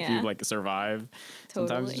buddy to help you like survive. Totally.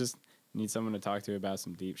 Sometimes you just need someone to talk to about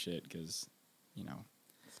some deep shit, because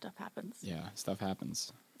stuff happens. Yeah, stuff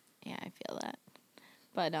happens. Yeah, I feel that.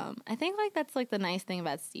 But I think like that's like the nice thing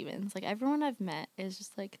about Stevens. Like everyone I've met is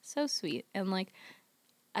just like so sweet, and like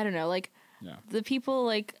I don't know, like the people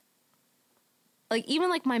like even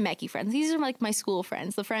like my Mechie friends, these are like my school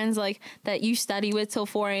friends, the friends like that you study with till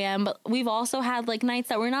 4 a.m. But we've also had like nights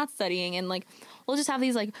that we're not studying, and like we'll just have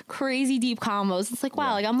these like crazy deep combos. It's like,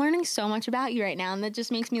 wow, like I'm learning so much about you right now, and that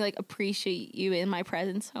just makes me like appreciate you in my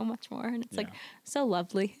presence so much more. And it's like so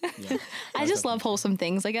lovely. I just love wholesome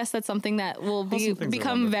things. I guess that's something that will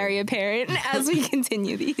become very apparent as we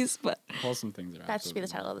continue these. But wholesome things are that should be the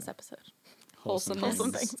title of this episode. Wholesome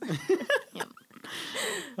things. Yeah.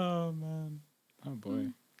 Oh man. Oh boy.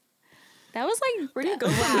 That was like Where do you go?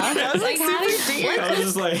 wow. That was like how super deep. I was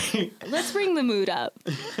just like, let's bring the mood up.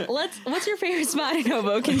 What's your favorite spot in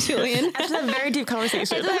Hoboken, Julian? After that very deep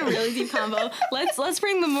conversation. That's a really deep combo. Let's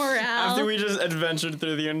bring the morale. after we just adventured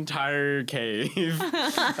through the entire cave,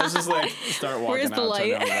 let's just like start walking Where's out. the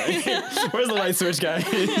light? turn on the light. Where's the light switch,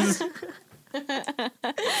 guys?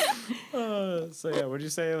 So yeah, what'd you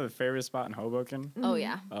say the favorite spot in Hoboken? Oh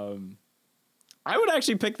yeah. I would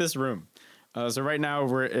actually pick this room. So right now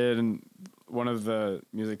we're in one of the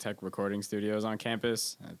music tech recording studios on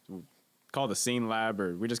campus, called the Scene Lab,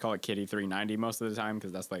 or we just call it Kitty 390 most of the time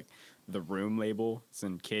because that's like the room label. It's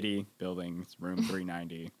in Kitty building, it's room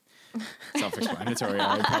 390. Self-explanatory.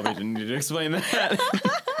 I probably didn't need to explain that.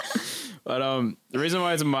 But the reason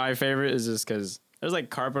why it's my favorite is just because there's like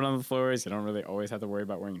carpet on the floors. You don't really always have to worry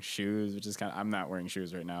about wearing shoes, which is kind of, I'm not wearing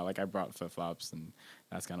shoes right now. Like I brought flip-flops and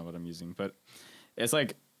that's kind of what I'm using. But it's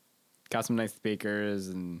like got some nice speakers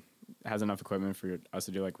and has enough equipment for us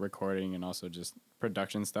to do like recording and also just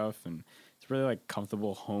production stuff. And it's really like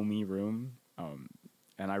comfortable, homey room.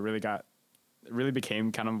 And I really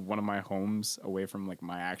became kind of one of my homes away from like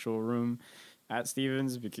my actual room at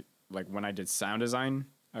Stevens. Because like when I did sound design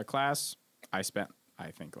class, I spent,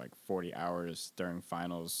 I think like 40 hours during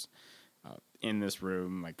finals in this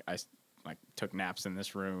room. Like I like took naps in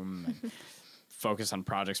this room. And focused on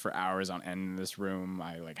projects for hours on end in this room.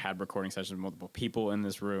 I like had recording sessions with multiple people in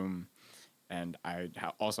this room, and I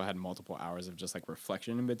also had multiple hours of just like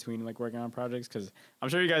reflection in between like working on projects. Because I'm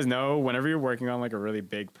sure you guys know, whenever you're working on like a really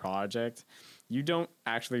big project, you don't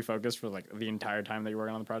actually focus for like the entire time that you're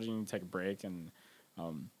working on the project. You need to take a break, and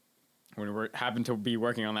when we happen to be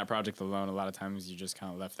working on that project alone, a lot of times you just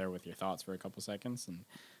kind of left there with your thoughts for a couple seconds,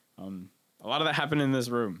 and a lot of that happened in this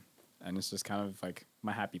room. And it's just kind of like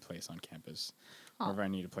my happy place on campus. Whenever I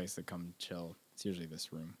need a place to come chill, it's usually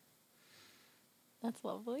this room. That's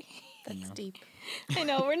lovely. That's deep. I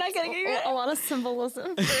know we're not getting it. A lot of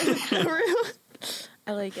symbolism for the room.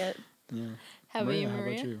 I like it. Yeah. How about you, How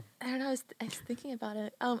Maria? about you? I don't know. I was thinking about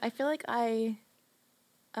it. I feel like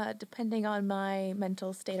depending on my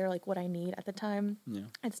mental state or like what I need at the time, Yeah.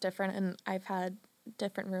 it's different. And I've had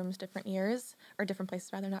different rooms, different years, or different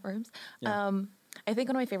places rather, not rooms. Yeah. I think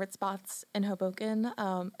one of my favorite spots in Hoboken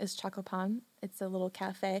is Choco Pan. It's a little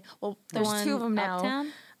cafe. Well, there's two of them now.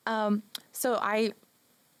 Uptown? So I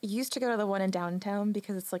used to go to the one in downtown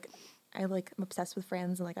because it's like I'm obsessed with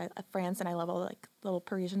France and France, and I love all like little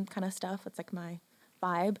Parisian kind of stuff. It's like my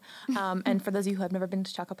vibe. And for those of you who have never been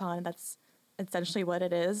to Choco Pan, that's essentially what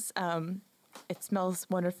it is. It smells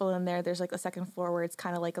wonderful in there. There's like a second floor where it's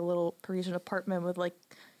kind of like a little Parisian apartment with like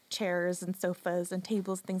chairs and sofas and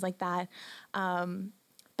tables, things like that.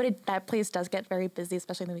 But that place does get very busy,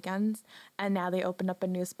 especially on the weekends. And now they opened up a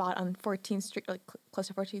new spot on 14th Street, like close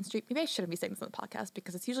to 14th Street. Maybe I shouldn't be saying this on the podcast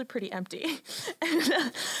because it's usually pretty empty.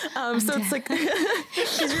 So it's like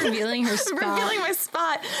She's revealing her spot. revealing my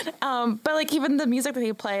spot. But like even the music that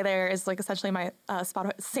they play there is like essentially my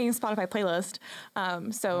same Spotify playlist.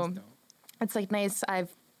 So it's like nice. I've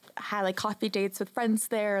had like coffee dates with friends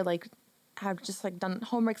there. Like have just like done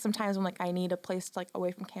homework sometimes when like I need a place to like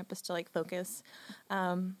away from campus to like focus.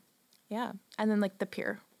 Yeah. And then like the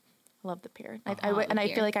pier. I love the pier. I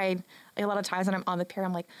feel like a lot of times when I'm on the pier,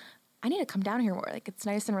 I'm like, I need to come down here more. Like it's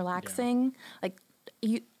nice and relaxing. Yeah.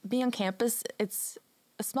 Like being on campus, it's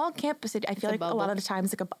a small campus. I feel like a lot of the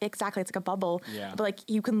times it's like a bubble. Yeah. But like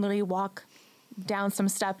you can literally walk down some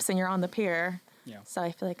steps and you're on the pier. Yeah. So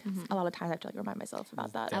I feel like a lot of times I have to like remind myself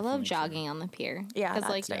about that. I love Definitely jogging on the pier. Yeah, because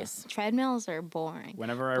like nice. treadmills are boring.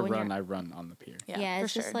 Whenever I run on the pier. Yeah, for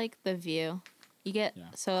it's just like the view. You get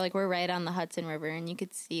so like we're right on the Hudson River, and you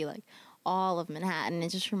could see like all of Manhattan. It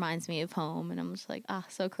just reminds me of home, and I'm just like,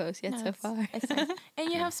 so close yet so far. It's nice.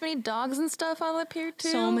 And you have so many dogs and stuff on the pier too.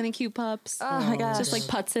 So many cute pups. Oh my gosh. Just like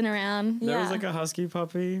putzing around. There was Yeah. like a husky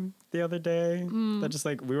puppy the other day that just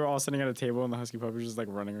like we were all sitting at a table and the husky puppy was just like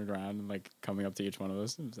running around and like coming up to each one of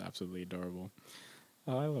us. It was absolutely adorable.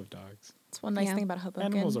 Oh, I love dogs. It's one nice thing about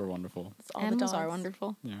Hoboken. Animals are wonderful. It's all Animals the dogs. are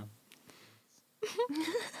wonderful. Yeah.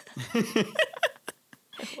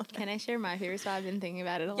 Can I share my favorite spot? I've been thinking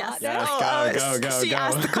about it a lot. Yes, go. She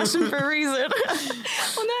asked the question for a reason.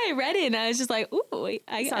 Well, no, I read it and I was just like, ooh, wait.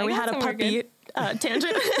 Sorry, we had a puppy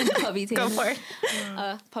tangent. Puppy Go tangent. for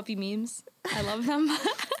it. Puppy memes. I love them.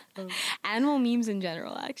 Animal memes in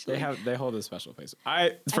general, actually. They hold a special place.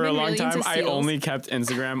 For a been long really time into I seals. only kept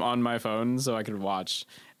Instagram on my phone so I could watch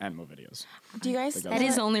animal videos. Do you guys? Like That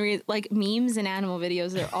is the only reason. Like memes and animal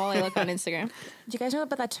videos are all I look on Instagram. Do you guys know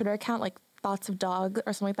about that Twitter account, like Thoughts of Dog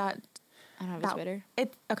or something like that? I don't have a Twitter.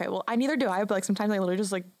 Okay, well, I neither do I, but like sometimes I literally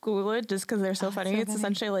just like Google it just because they're so funny. It's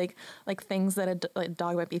essentially like things that a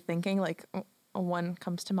dog might be thinking. Like one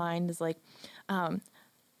comes to mind is like,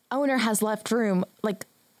 owner has left room. Like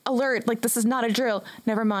alert, like this is not a drill.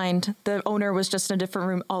 Never mind, the owner was just in a different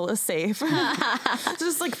room. All is safe. It's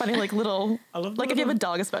just like funny, like little. I love like if you have a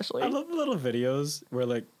dog, especially. I love the little videos where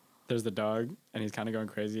like there's the dog and he's kind of going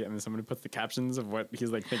crazy, and then somebody puts the captions of what he's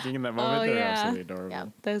like thinking in that moment. They're absolutely adorable. Yeah.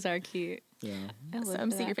 Those are cute. Yeah. So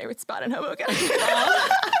MC, your favorite spot in Hoboken?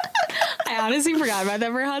 I honestly forgot about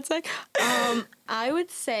that for a hot sec. I would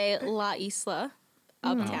say La Isla,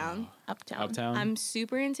 Uptown. Uptown. I'm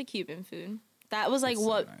super into Cuban food. That was like That's so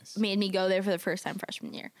what nice. made me go there for the first time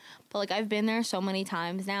freshman year. But like I've been there so many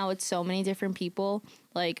times now. It's so many different people.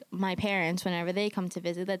 Like my parents, whenever they come to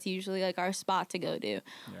visit, that's usually like our spot to go to. Yeah.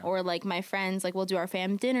 Or like my friends, like we'll do our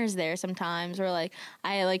fam dinners there sometimes. Or like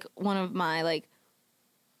I like one of my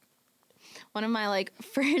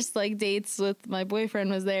first like dates with my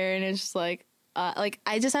boyfriend was there, and it's just like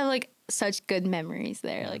I just have like such good memories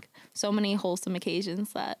there. Yeah. Like so many wholesome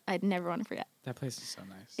occasions that I'd never want to forget. That place is so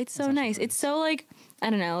nice. It's so nice. It's so like,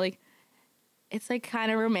 I don't know, like it's like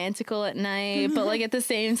kind of romantical at night, but like at the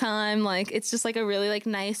same time, like it's just like a really like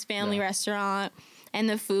nice family restaurant, and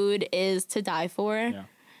the food is to die for, and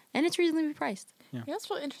it's reasonably priced. You know what's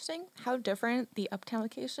really interesting? How different the Uptown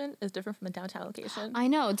location is different from the downtown location. I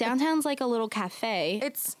know downtown's like a little cafe.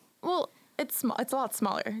 It's small. It's a lot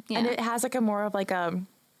smaller, Yeah. and it has like a more of like I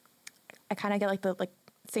kind of get like the like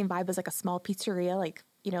same vibe as like a small pizzeria, like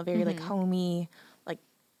very like homey, like.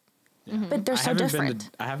 But they're so different.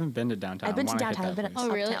 I haven't been to downtown. I've been to I wanna hit downtown, I've that been at place.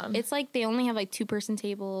 Oh really? Uptown. It's like they only have like 2-person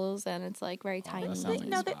tables, and it's like very tiny. that sounds like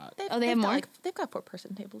No, a spot. they Oh, they they've have got, more? like, they've got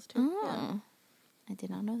 4-person tables too. Oh, I did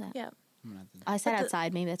not know that. Yeah. I'm gonna have to- I sat But the-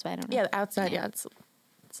 outside. Maybe that's why I don't know. Yeah, outside. Yeah, it's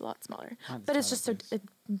a lot smaller. I'll have to But it's try just so that place.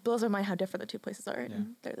 it blows my mind how different the two places are. Yeah.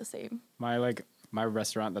 And they're the same. My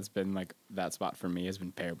restaurant that's been like that spot for me has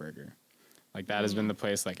been Pear Burger. Like that has been the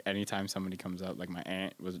place. Like anytime somebody comes up, like my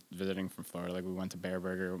aunt was visiting from Florida. Like we went to Bear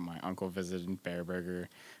Burger. My uncle visited Bear Burger.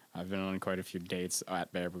 I've been on quite a few dates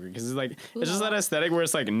at Bear Burger because it's like it's just that aesthetic where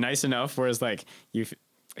it's like nice enough. Where it's like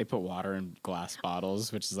they put water in glass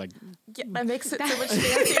bottles, which is like Yeah, that makes it so much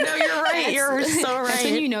fancy. No, you're right. You're so right. That's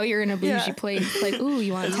when you know you're in a bougie Yeah. place. Like, ooh,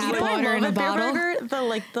 you want tap You know what I water love in a at Bear bottle?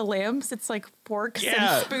 Burger? The lamps. It's like forks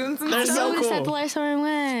Yeah. and spoons and They're stuff. so Noticed that cool. the last time I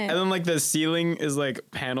went. and then like the ceiling is like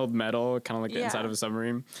paneled metal, kind of like the Yeah. inside of a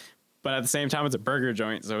submarine. But at the same time, it's a burger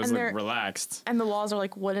joint, so it's And like they're- relaxed. And the walls are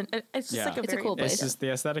like wooden. It's just Yeah. like a It's a very cool place. It's just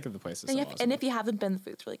the aesthetic of the place is And, so if, awesome. and if you haven't been, the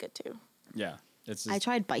food's really good too. Yeah, it's just I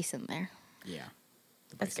tried bison there. yeah.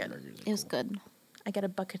 The That's bison good. burgers are It was cool. good. I get a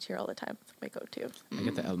bucketeer all the time. It's my go-to. I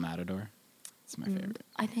get the El Matador. It's my favorite.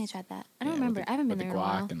 I think I tried that. I don't Yeah, with remember. the- I haven't been with there the in a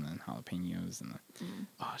guac while. and then jalapenos and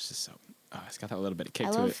it's just so. It's got that little bit of kick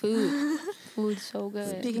I to love it. food. Food's so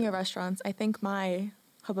good. Speaking of restaurants, I think my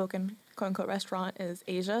Hoboken quote-unquote restaurant is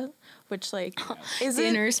Asia, which like is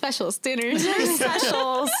Dinners, specials, dinners.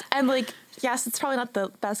 specials and like yes, it's probably not the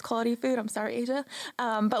best quality food. I'm sorry, Asia.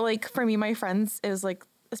 But like for me, my friends, it was like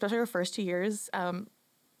especially our first 2 years.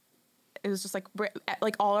 It was just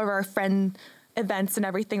like all of our friend events and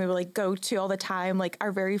everything we would like go to all the time. Like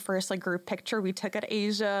our very first like group picture we took at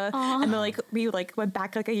Asia, and then like we like went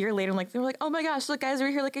back like a year later and like they were like, oh my gosh, look guys,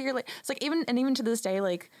 we're here like a year later. It's like even to this day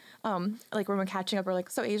like when we're catching up we're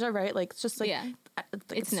like, so Asia, right? Like it's just like Yeah.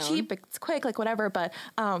 it's known. cheap, it's quick, like whatever. But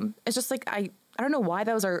it's just like I don't know why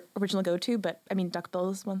that was our original go to, but I mean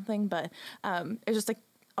duckbill is one thing, but it's just like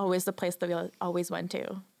always the place that we always went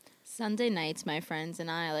to. Sunday nights, my friends and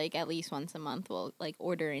I, like at least once a month, will like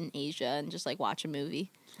order in Asia and just like watch a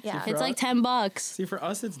movie. Yeah. It's like $10. See, for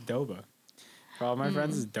us, it's Doba. For all my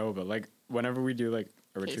friends, it's Doba. Like, whenever we do, like,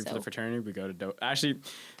 a retreat for Queso. the fraternity, we go to Doba. Actually,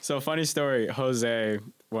 so funny story. Jose,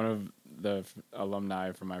 one of the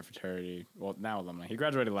alumni from my fraternity, well, now alumni, he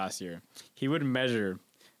graduated last year. He would measure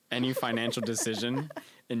any financial decision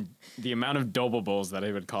in the amount of Doba bowls that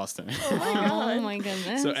it would cost him. Oh my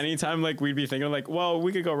goodness. So anytime, like, we'd be thinking, like, well,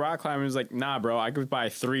 we could go rock climbing. It was like, nah, bro, I could buy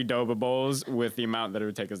 3 Doba bowls with the amount that it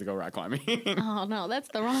would take us to go rock climbing. Oh no, that's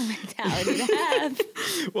the wrong mentality to have.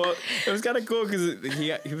 Well, it was kind of cool because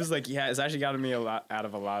he was like, yeah, it's actually gotten me a lot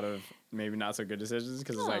of maybe not so good decisions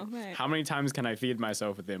because it's like, right. how many times can I feed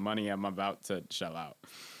myself with the money I'm about to shell out?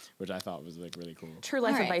 Which I thought was like really cool. True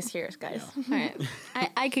life All right. advice here, guys. All right.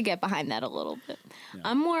 I could get behind that a little bit. Yeah.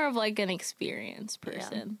 I'm more of like an experience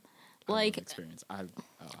person. I love Like experience.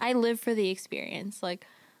 I live for the experience. Like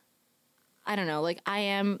I don't know, like I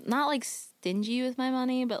am not like stingy with my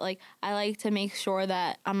money, but like I like to make sure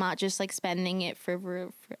that I'm not just like spending it for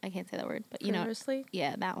I can't say that word, but you know, Frivolously?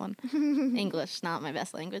 yeah, that one. English, not my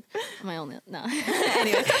best language. My only no.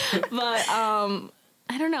 Anyway, but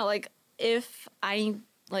I don't know, like if I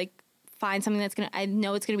like find something that's I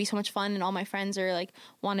know it's gonna be so much fun, and all my friends are like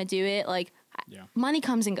want to do it, like Yeah. money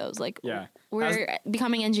comes and goes. Like Yeah. we're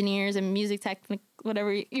becoming engineers and music tech,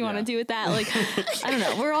 whatever you want to Yeah. do with that. Like I don't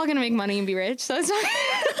know, we're all gonna make money and be rich. So it's not,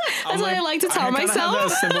 that's what I like to tell kinda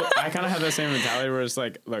myself. I kind of have that same mentality where it's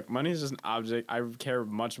like, look, money is just an object. I care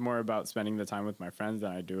much more about spending the time with my friends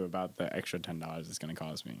than I do about the extra $10 it's going to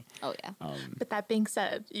cost me. Oh yeah. But that being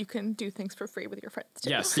said, you can do things for free with your friends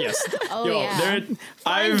too. Yes. Oh, yeah. Find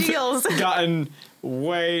I've deals. gotten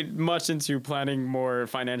way much into planning more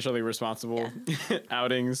financially responsible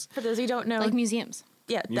outings. For those who don't know, Like museums.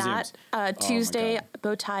 yeah, museums. that my Tuesday God.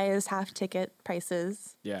 bow ties half ticket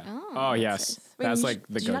prices. Yeah. Oh, Oh, yes. Wait, That's you- like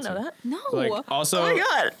the did you go-to. not know that? No. Like also, Oh my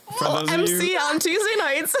god! for those of MC you, on Tuesday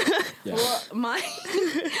nights. yeah. Well, my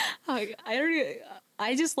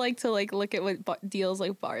I just like to like look at what deals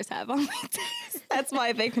like bars have on weekdays. That's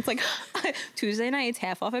my thing. It's like Tuesday nights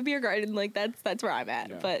half off at Beer Garden. Like that's where I'm at.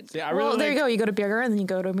 Yeah. But See, I Well, really there like, you go. You go to Beer Garden and then you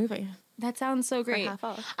go to a movie. that sounds so great. half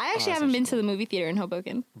off. I actually that's haven't been actually to the movie theater in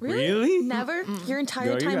Hoboken. Really? Never? Your entire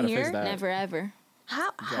Girl, you time gotta fix here? that. Never ever. How?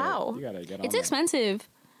 You gotta- How? You gotta get on It's that. expensive.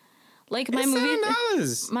 Like my It's movie.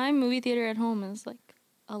 $7. My movie theater at home is like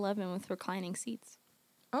 11 with reclining seats.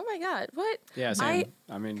 Oh my god! What? Yeah, same.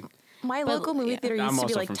 I mean, My But, local movie yeah. theater I'm used to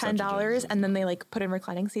be also like from Central $10, Jersey, and then so- they like put in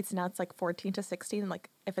reclining seats, and now it's like 14 to 16. Like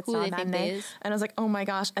if it's Who not they a think matinee, they is. and I was like, oh my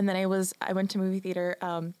gosh! And then I went to movie theater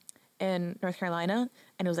in North Carolina,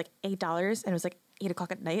 and it was like $8, and it was like 8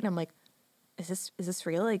 o'clock at night, and I'm like, is this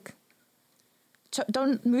real? Like,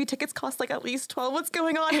 don't movie tickets cost like at least 12? What's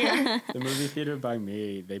going on here? the movie theater by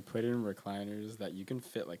me, they put in recliners that you can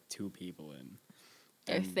fit like 2 people in.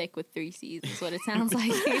 They're And- thick with 3 C's is what it sounds like.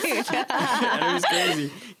 And it was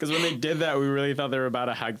crazy because when they did that, we really thought they were about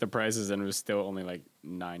to hike the prices, and it was still only like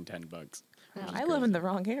 $9-10. I live in the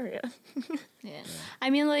wrong area. Yeah. I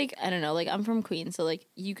mean, like, I don't know, like, I'm from Queens, so, like,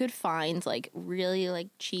 you could find, like, really, like,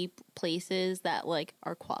 cheap places that, like,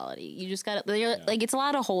 are quality. You just gotta, like, it's a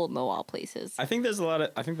lot of hole-in-the-wall places. I think there's a lot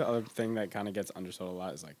of. I think the other thing that kind of gets undersold a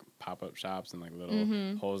lot is like pop-up shops and like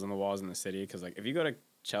little holes in the walls in the city. Because like if you go to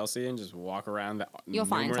Chelsea and just walk around the You'll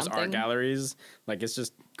find numerous art something. galleries, like it's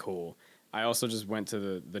just cool. I also just went to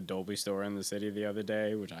the Dolby store in the city the other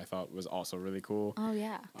day, which I thought was also really cool. Oh,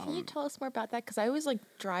 yeah. Can you tell us more about that? Because I always like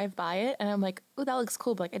drive by it, and I'm like, oh, that looks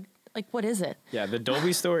cool, but like what is it? Yeah, the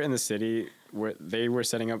Dolby store in the city, where they were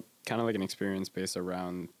setting up kind of like an experience based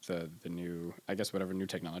around the new, I guess, whatever new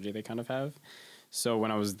technology they kind of have. So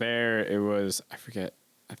when I was there, it was, I forget,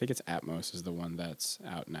 I think it's Atmos is the one that's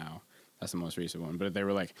out now. That's the most recent one. But they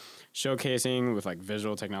were like showcasing with like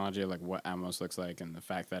visual technology, like what Atmos looks like, and the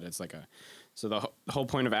fact that it's like so the whole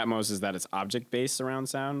point of Atmos is that it's object based surround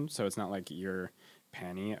sound. So it's not like you're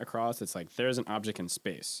panning it across. It's like there's an object in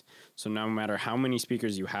space. So no matter how many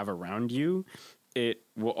speakers you have around you, it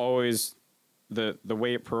will always, the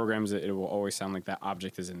way it programs it, it will always sound like that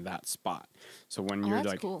object is in that spot. So when you're that's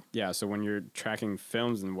like, cool. yeah, so when you're tracking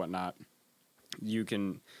films and whatnot, you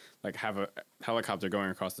can like have a helicopter going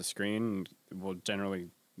across the screen, and it will generally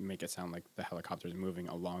make it sound like the helicopter is moving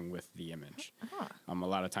along with the image. A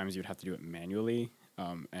lot of times you'd have to do it manually,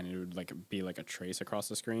 and it would like be like a trace across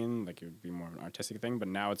the screen, like it would be more of an artistic thing. But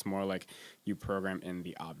now it's more like you program in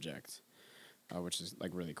the object, which is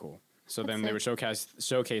like really cool. So then they would showcase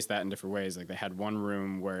that in different ways. Like they had one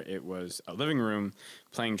room where it was a living room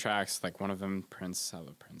playing tracks, like one of them Prince. I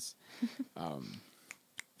love Prince.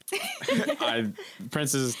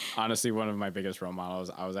 Prince is honestly one of my biggest role models.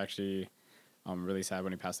 I was actually really sad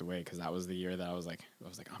when he passed away because that was the year that I was like,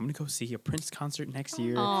 I'm gonna go see a Prince concert next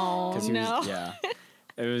year. Oh, 'Cause he no. was, yeah.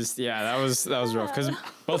 It was that was rough because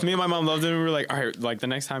both me and my mom loved him. We were like, all right, like the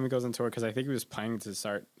next time he goes on tour, because I think he was planning to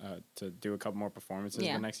start to do a couple more performances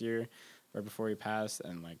Yeah. the next year, right before he passed,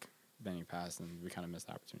 and like then he passed, and we kind of missed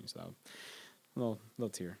the opportunity. So little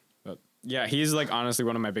tear, but yeah, he's like honestly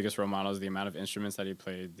one of my biggest role models. The amount of instruments that he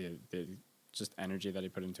played, the just energy that he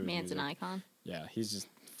put into his Man's music. an icon. Yeah, he's just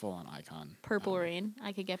full on icon. Purple Rain.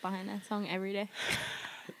 I could get behind that song every day.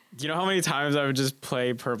 Do you know how many times I would just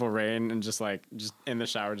play Purple Rain and just in the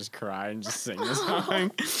shower just cry and just sing the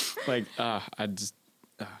song? Like, I just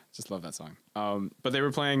love that song. But they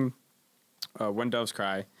were playing When Doves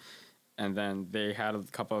Cry, and then they had a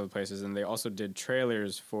couple other places, and they also did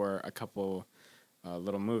trailers for a couple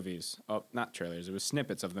little movies. Oh, not trailers. It was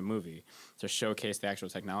snippets of the movie to showcase the actual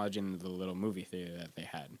technology in the little movie theater that they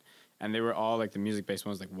had. and they were all like the music-based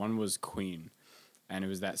ones. Like one was Queen, and it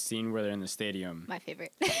was that scene where they're in the stadium. My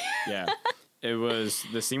favorite. Yeah, it was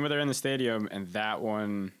the scene where they're in the stadium, and that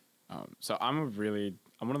one. So I'm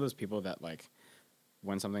one of those people that like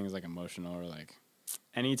when something is like emotional or like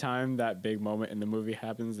anytime that big moment in the movie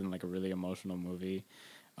happens in like a really emotional movie,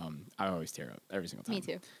 I always tear up every single time. Me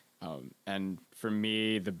too. And for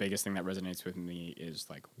me, the biggest thing that resonates with me is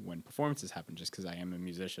like when performances happen, just because I am a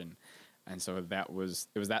musician. And so it was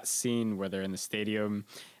that scene where they're in the stadium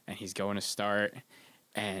and he's going to start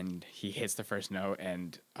and he hits the first note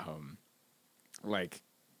and like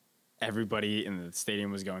everybody in the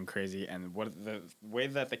stadium was going crazy. And the way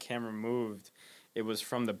that the camera moved, it was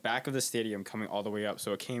from the back of the stadium coming all the way up.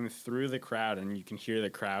 So it came through the crowd and you can hear the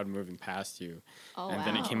crowd moving past you. Oh, and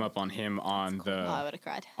then it came up on him on I would have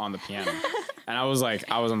cried. on the piano. And I was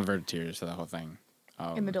on the verge of tears for the whole thing.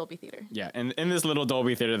 In the Dolby Theater. Yeah, in this little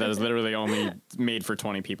Dolby Theater that is literally only made for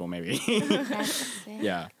 20 people, maybe.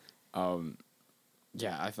 Yeah.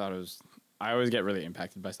 Yeah, I thought it was... I always get really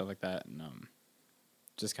impacted by stuff like that. And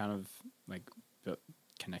just kind of, like,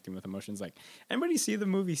 connecting with emotions. Like, anybody see the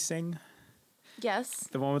movie Sing? Yes.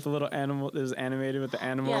 The one with the little animal... It was animated with the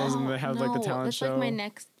animals, and they have, like, the talent that's show. Like my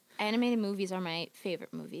next... Animated movies are my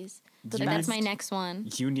favorite movies. The That's best. my next one.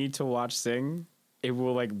 You need to watch Sing. It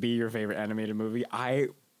will, like, be your favorite animated movie. I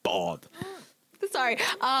bawled. Sorry.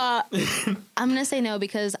 I'm going to say no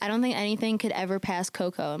because I don't think anything could ever pass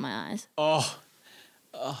Coco in my eyes. Oh,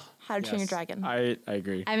 How to Train Your yes. Dragon. I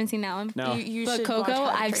agree. I haven't seen that one. No. You But should Coco, watch How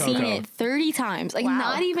to I've Train seen Coco. it 30 times. Like, Wow.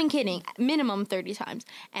 not even kidding. Minimum 30 times.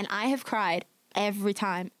 And I have cried every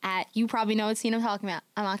time you probably know what scene I'm talking about.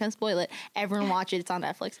 I'm not going to spoil it. Everyone watch it. It's on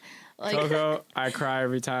Netflix. Like, Coco, I cry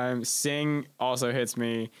every time. Sing also hits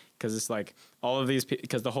me because it's like all of these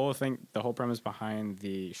because the whole premise behind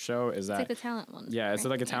the show is it's that like the talent one. yeah, it's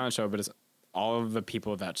right? like a talent show, but it's all of the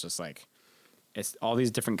people that's just like it's all these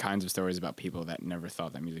different kinds of stories about people that never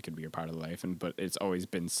thought that music could be a part of life, but it's always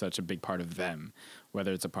been such a big part of them,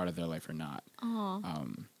 whether it's a part of their life or not. Aw.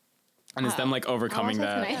 And it's them like overcoming I'll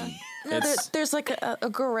watch that. that tonight. and No, it's- there's like a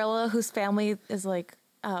gorilla whose family is like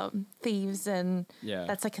thieves, and Yeah.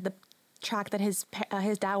 that's like the track that his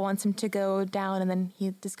dad wants him to go down, and then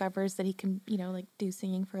he discovers that he can like do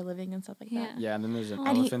singing for a living and stuff like Yeah. that. Yeah, and then there's an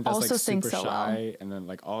And he elephant that's also like sings super so well. shy, and then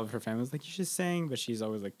like all of her family's like, you should sing, but she's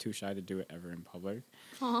always like too shy to do it ever in public.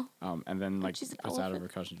 Aw. And then like she's an puts out of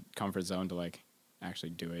elephant. her comfort zone to like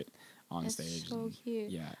actually do it on That's stage. so and,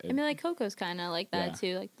 cute. Yeah, I mean, like Coco's kind of like that Yeah.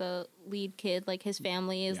 too. Like the lead kid, like his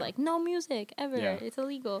family is Yeah. like no music ever. Yeah. It's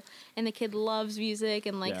illegal, and the kid loves music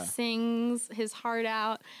and like Yeah. sings his heart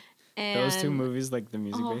out. And those two movies, like the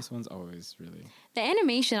music-based ones, always really. the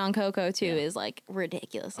animation on Coco too Yeah. is like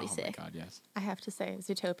ridiculously Oh sick. my god, yes. I have to say,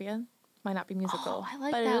 Zootopia might not be musical, I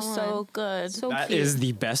like but that it is so one. good, So That cute. is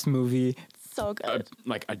the best movie, so good.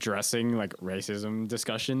 like addressing like racism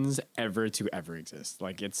discussions ever to ever exist.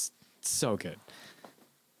 Like it's so good.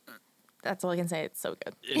 That's all I can say. It's so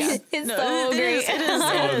good. It's No, so it great. is,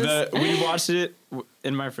 it is. We watched it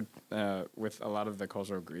in my with a lot of the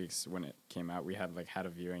cultural Greeks when it came out. We had a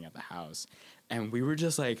viewing at the house, and we were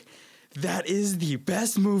just like, "That is the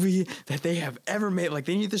best movie that they have ever made. Like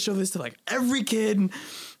they need to show this to like every kid."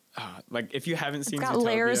 Like if you haven't seen, It's got Zootopia,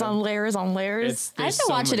 layers on layers on layers. I have to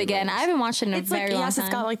watch it again. I haven't watched it in a It's like, very long yes, time.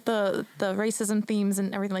 it's got like the racism themes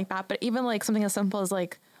and everything like that, but even like something as simple as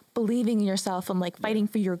like believing in yourself and like fighting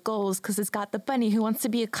for your goals, because it's got the bunny who wants to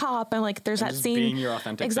be a cop, and like there's And that just scene, being your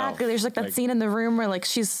authentic exactly self. there's like that Like- scene in the room where like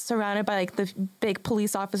she's surrounded by like the big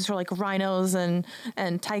police officers or like rhinos and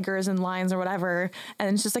tigers and lions or whatever,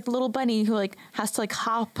 and it's just like the little bunny who like has to like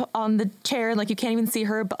hop on the chair, and like you can't even see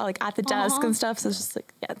her but like at the desk Aw. and stuff, so it's just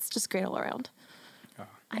like, yeah, it's just great all around.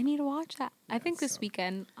 I need to watch that. I think this so-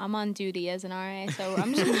 weekend I'm on duty as an RA, so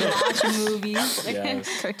I'm just gonna be watching movies. Like,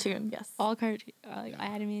 Yes. Cartoon, yes. all cartoon,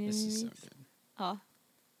 animated This movies. is so good. Oh,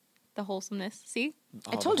 the wholesomeness. See,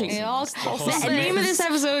 I told you. it all. wholesomeness. The name of this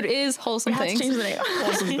episode is We wholesome have to things. change the name.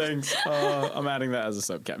 Wholesome things. I'm adding that as a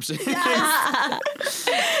sub caption.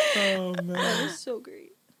 Oh man. So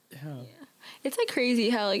great. Yeah. It's like crazy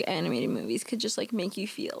how like animated movies could just like make you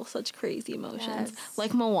feel such crazy emotions. Yes.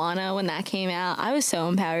 Like Moana, when that came out, I was so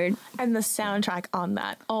empowered. And the soundtrack on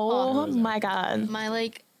that. Oh, my god.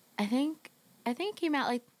 My I think it came out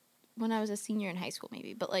like when I was a senior in high school,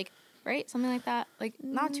 maybe, but like right, something like that. Like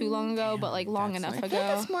not too long ago, but like long that's enough like- I think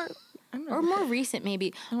ago. it's more I'm Or more recent,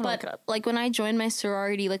 maybe. wanna But look it up. like when I joined my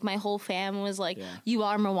sorority, like my whole fam was like, Yeah. "You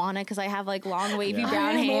are Moana," because I have like long wavy Yeah.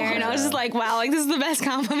 brown I am hair, and I was just Moana. like, "Wow, like this is the best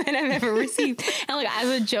compliment I've ever received." And like as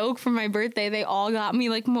a joke for my birthday, they all got me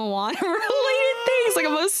like Moana related things. because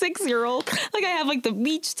like I'm a 6-year-old. Like I have like the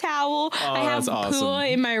beach towel. I have that's awesome.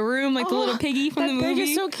 Pua in my room, like the little piggy from the movie. Pig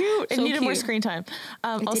is so cute. It So needed more cute. screen time.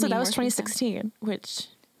 Also, did that need was more screen 2016, which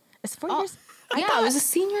is 4 Oh, years. yeah, I was a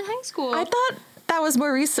senior in high school. I thought that was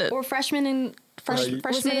more recent. or freshman in Right.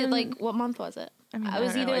 was it like what month was it? I mean, I I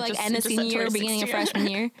was don't know. either It like just- end it of just said senior year or beginning of 2016.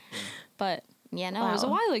 freshman year. But yeah, no, it was a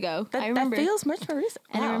Wow. while ago. That, I remember. that feels much more recent.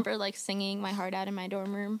 And I Wow. remember like singing my heart out in my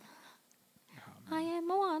dorm room. I am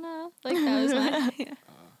Moana. Like that was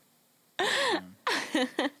my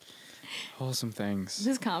Wholesome things.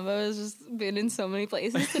 this combo has just been in so many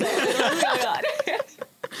places today. Oh my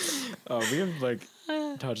god. We have like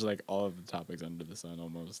touched like all of the topics under the sun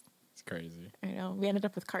almost. It's crazy. I know. We ended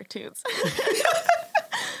up with cartoons.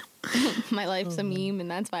 My life's a meme, and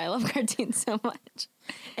that's why I love cartoons so much.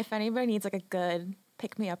 If anybody needs like a good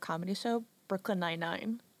pick-me-up comedy show, Brooklyn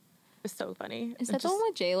Nine-Nine is so funny. Is It that the just- one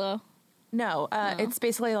with J Lo? No, No. it's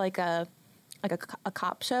basically like a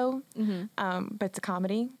cop show, but it's a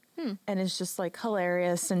comedy, and it's just like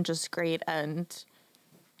hilarious and just great and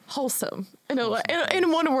wholesome. In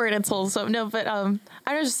one word, it's wholesome. No, but I don't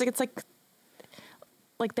know, just like it's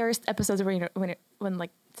like there's episodes where when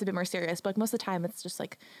like it's a bit more serious, but like most of the time it's just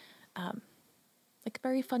like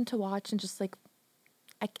very fun to watch and just like.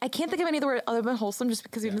 I can't think of any other word other than wholesome just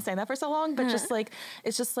because we've been saying that for so long, but just like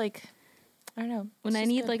it's just like I don't know. When It's I just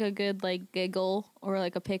need good. like a good like giggle or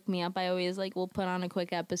like a pick me up, I always like will put on a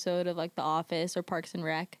quick episode of like The Office or Parks and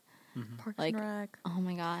Rec. Parks like- and Rec. Oh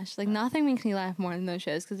my gosh, like nothing makes me laugh more than those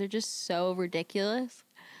shows because they're just so ridiculous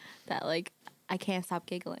that like I can't stop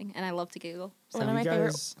giggling, and I love to giggle. So One of Have my you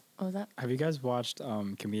favorite. guys- What was that? Have you guys watched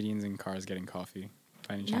comedians in cars getting coffee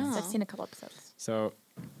by any chance? No. I've seen a couple episodes. So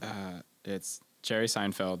it's Jerry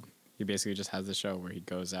Seinfeld. He basically just has the show where he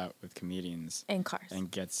goes out with comedians In cars. and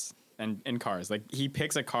gets and in cars. Like he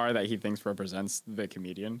picks a car that he thinks represents the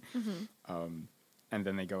comedian, and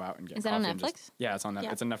then they go out and get. Is that on coffee and just- Netflix? yeah, it's on Netflix.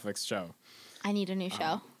 Yeah. It's a Netflix show. I need a new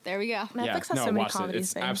show. There we go. Netflix has so many watch it. comedy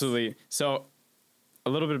It's things. absolutely so. A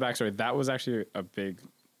little bit of backstory. That was actually a big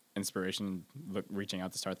inspiration. Reaching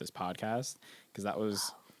out to start this podcast because that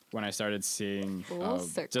was when I started seeing Full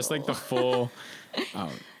just like the circle.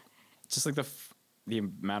 full, just like the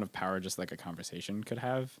amount of power just like a conversation could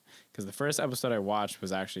have. Because the first episode I watched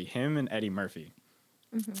was actually him and Eddie Murphy.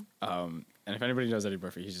 And if anybody knows Eddie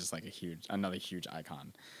Murphy, he's just like another huge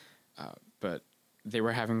icon. But they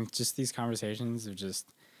were having just these conversations of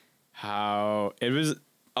just how it was.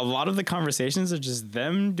 A lot of the conversations are just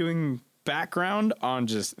them doing background on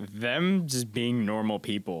just them just being normal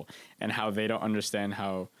people and how they don't understand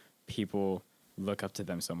how people look up to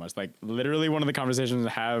them so much. Like literally one of the conversations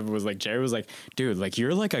I have was like Jerry was like, dude, like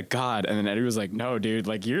you're like a god, and then Eddie was like, no dude,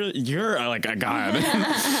 like you're like a god.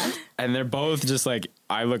 And they're both just like,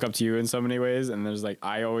 I look up to you in so many ways, and there's like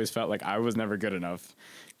I always felt like I was never good enough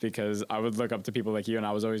because I would look up to people like you and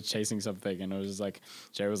I was always chasing something, and it was just like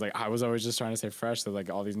Jerry was like, I was always just trying to stay fresh, so like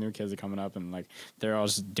all these new kids are coming up and like they're all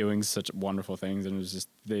just doing such wonderful things, and it was just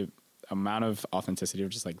the amount of authenticity of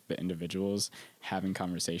just like the individuals having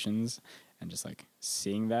conversations and just like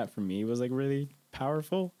seeing that for me was like really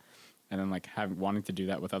powerful. And then like wanting to do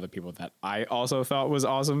that with other people that I also thought was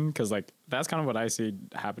awesome, because like that's kind of what I see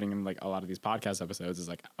happening in like a lot of these podcast episodes is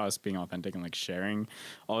like us being authentic and like sharing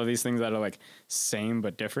all of these things that are like same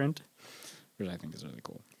but different, which I think is really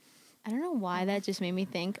cool. I don't know why that just made me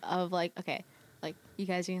think of like, okay, like you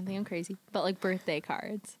guys are gonna think I'm crazy, but like birthday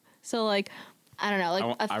cards. So like, I don't know,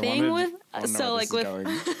 like a thing with, so like with,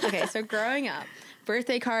 okay, so growing up,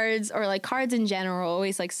 birthday cards or like cards in general were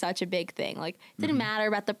always like such a big thing. Like it didn't matter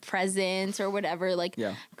about the presents or whatever. Like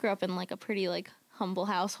grew up in like a pretty like humble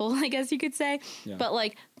household, I guess you could say. Yeah. But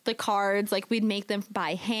like the cards, like we'd make them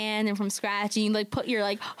by hand and from scratch, and you'd like put your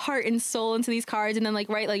like heart and soul into these cards and then like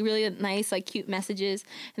write like really nice like cute messages.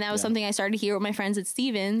 And that was something I started here with my friends at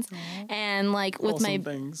Stevens. And like with Awesome my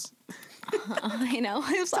things. I know.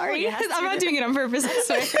 I'm sorry. Yes, I'm not doing it on purpose, I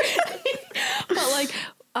swear. But like,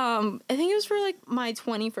 I think it was for like my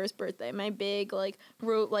 21st birthday. My big like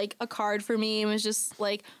wrote like a card for me and was just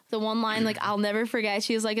like the one line like I'll never forget.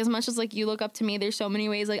 She was like, as much as like you look up to me, there's so many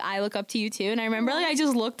ways like I look up to you too. And I remember like I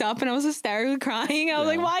just looked up and I was hysterically crying. I was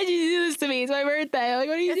like, why'd you do this to me? It's my birthday. Like,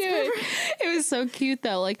 what are you doing? It was so cute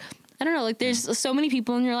though. Like, I don't know. Like, there's so many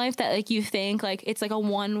people in your life that like you think like it's like a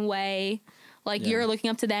one way. Like you're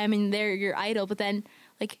looking up to them and they're your idol, but then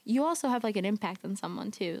like you also have like an impact on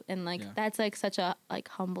someone too, and like that's like such a like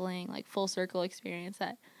humbling like full circle experience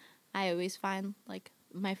that I always find like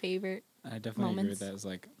my favorite. I definitely agree with moments. that. It's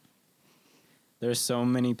like there's so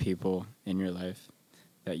many people in your life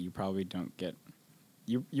that you probably don't get.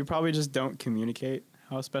 You probably just don't communicate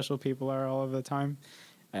how special people are all of the time,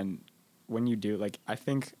 and when you do, like, I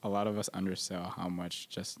think a lot of us undersell how much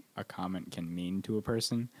just a comment can mean to a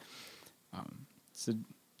person. So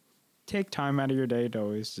take time out of your day to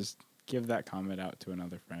always just give that comment out to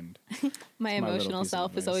another friend. My It's my little emotional piece of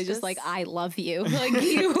self is advice. always just like, I love you. Like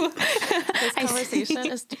you. This conversation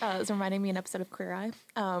is reminding me of an episode of Queer Eye,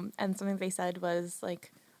 and something they said was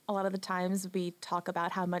like, a lot of the times we talk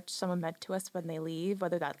about how much someone meant to us when they leave,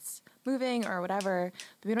 whether that's moving or whatever,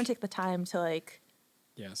 but we don't take the time to like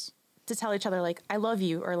Yes. to tell each other like I love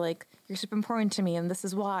you or like you're super important to me and this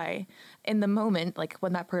is why in the moment, like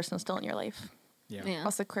when that person is still in your life. Yeah. Yeah.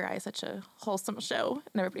 Also, Queer Eye is such a wholesome show,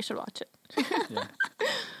 and everybody should watch it. Yeah.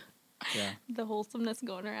 Yeah. The wholesomeness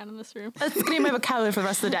going around in this room. That's gonna be my vocabulary for the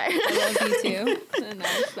rest of the day. I love you too. And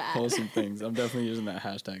that's that. Wholesome things. I'm definitely using that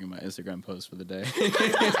hashtag in my Instagram post for the day.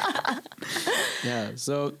 Yeah.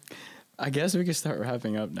 So I guess we can start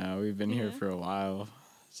wrapping up now. We've been here Yeah. for a while.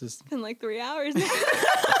 It's just, It's been like 3 hours now.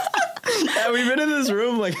 yeah, we've been in this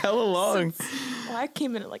room like hella long. Well, I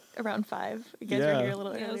came in at like around 5. You guys Yeah. were here a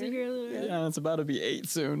little Yeah, I was earlier. here a little bit. Yeah, it's about to be 8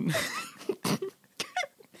 soon.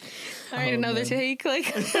 All right, Oh, another man. take. Like,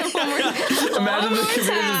 Imagine the computer just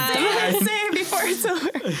died. Say it before it's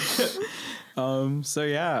over. So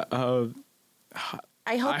yeah, I hope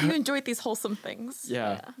I you ho- enjoyed these wholesome things.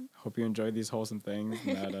 yeah. Hope you enjoyed these wholesome things.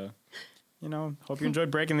 And that, hope you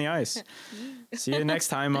enjoyed breaking the ice. See you next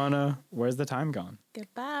time on Where's the Time Gone?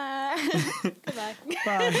 Goodbye. Goodbye.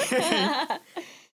 Bye.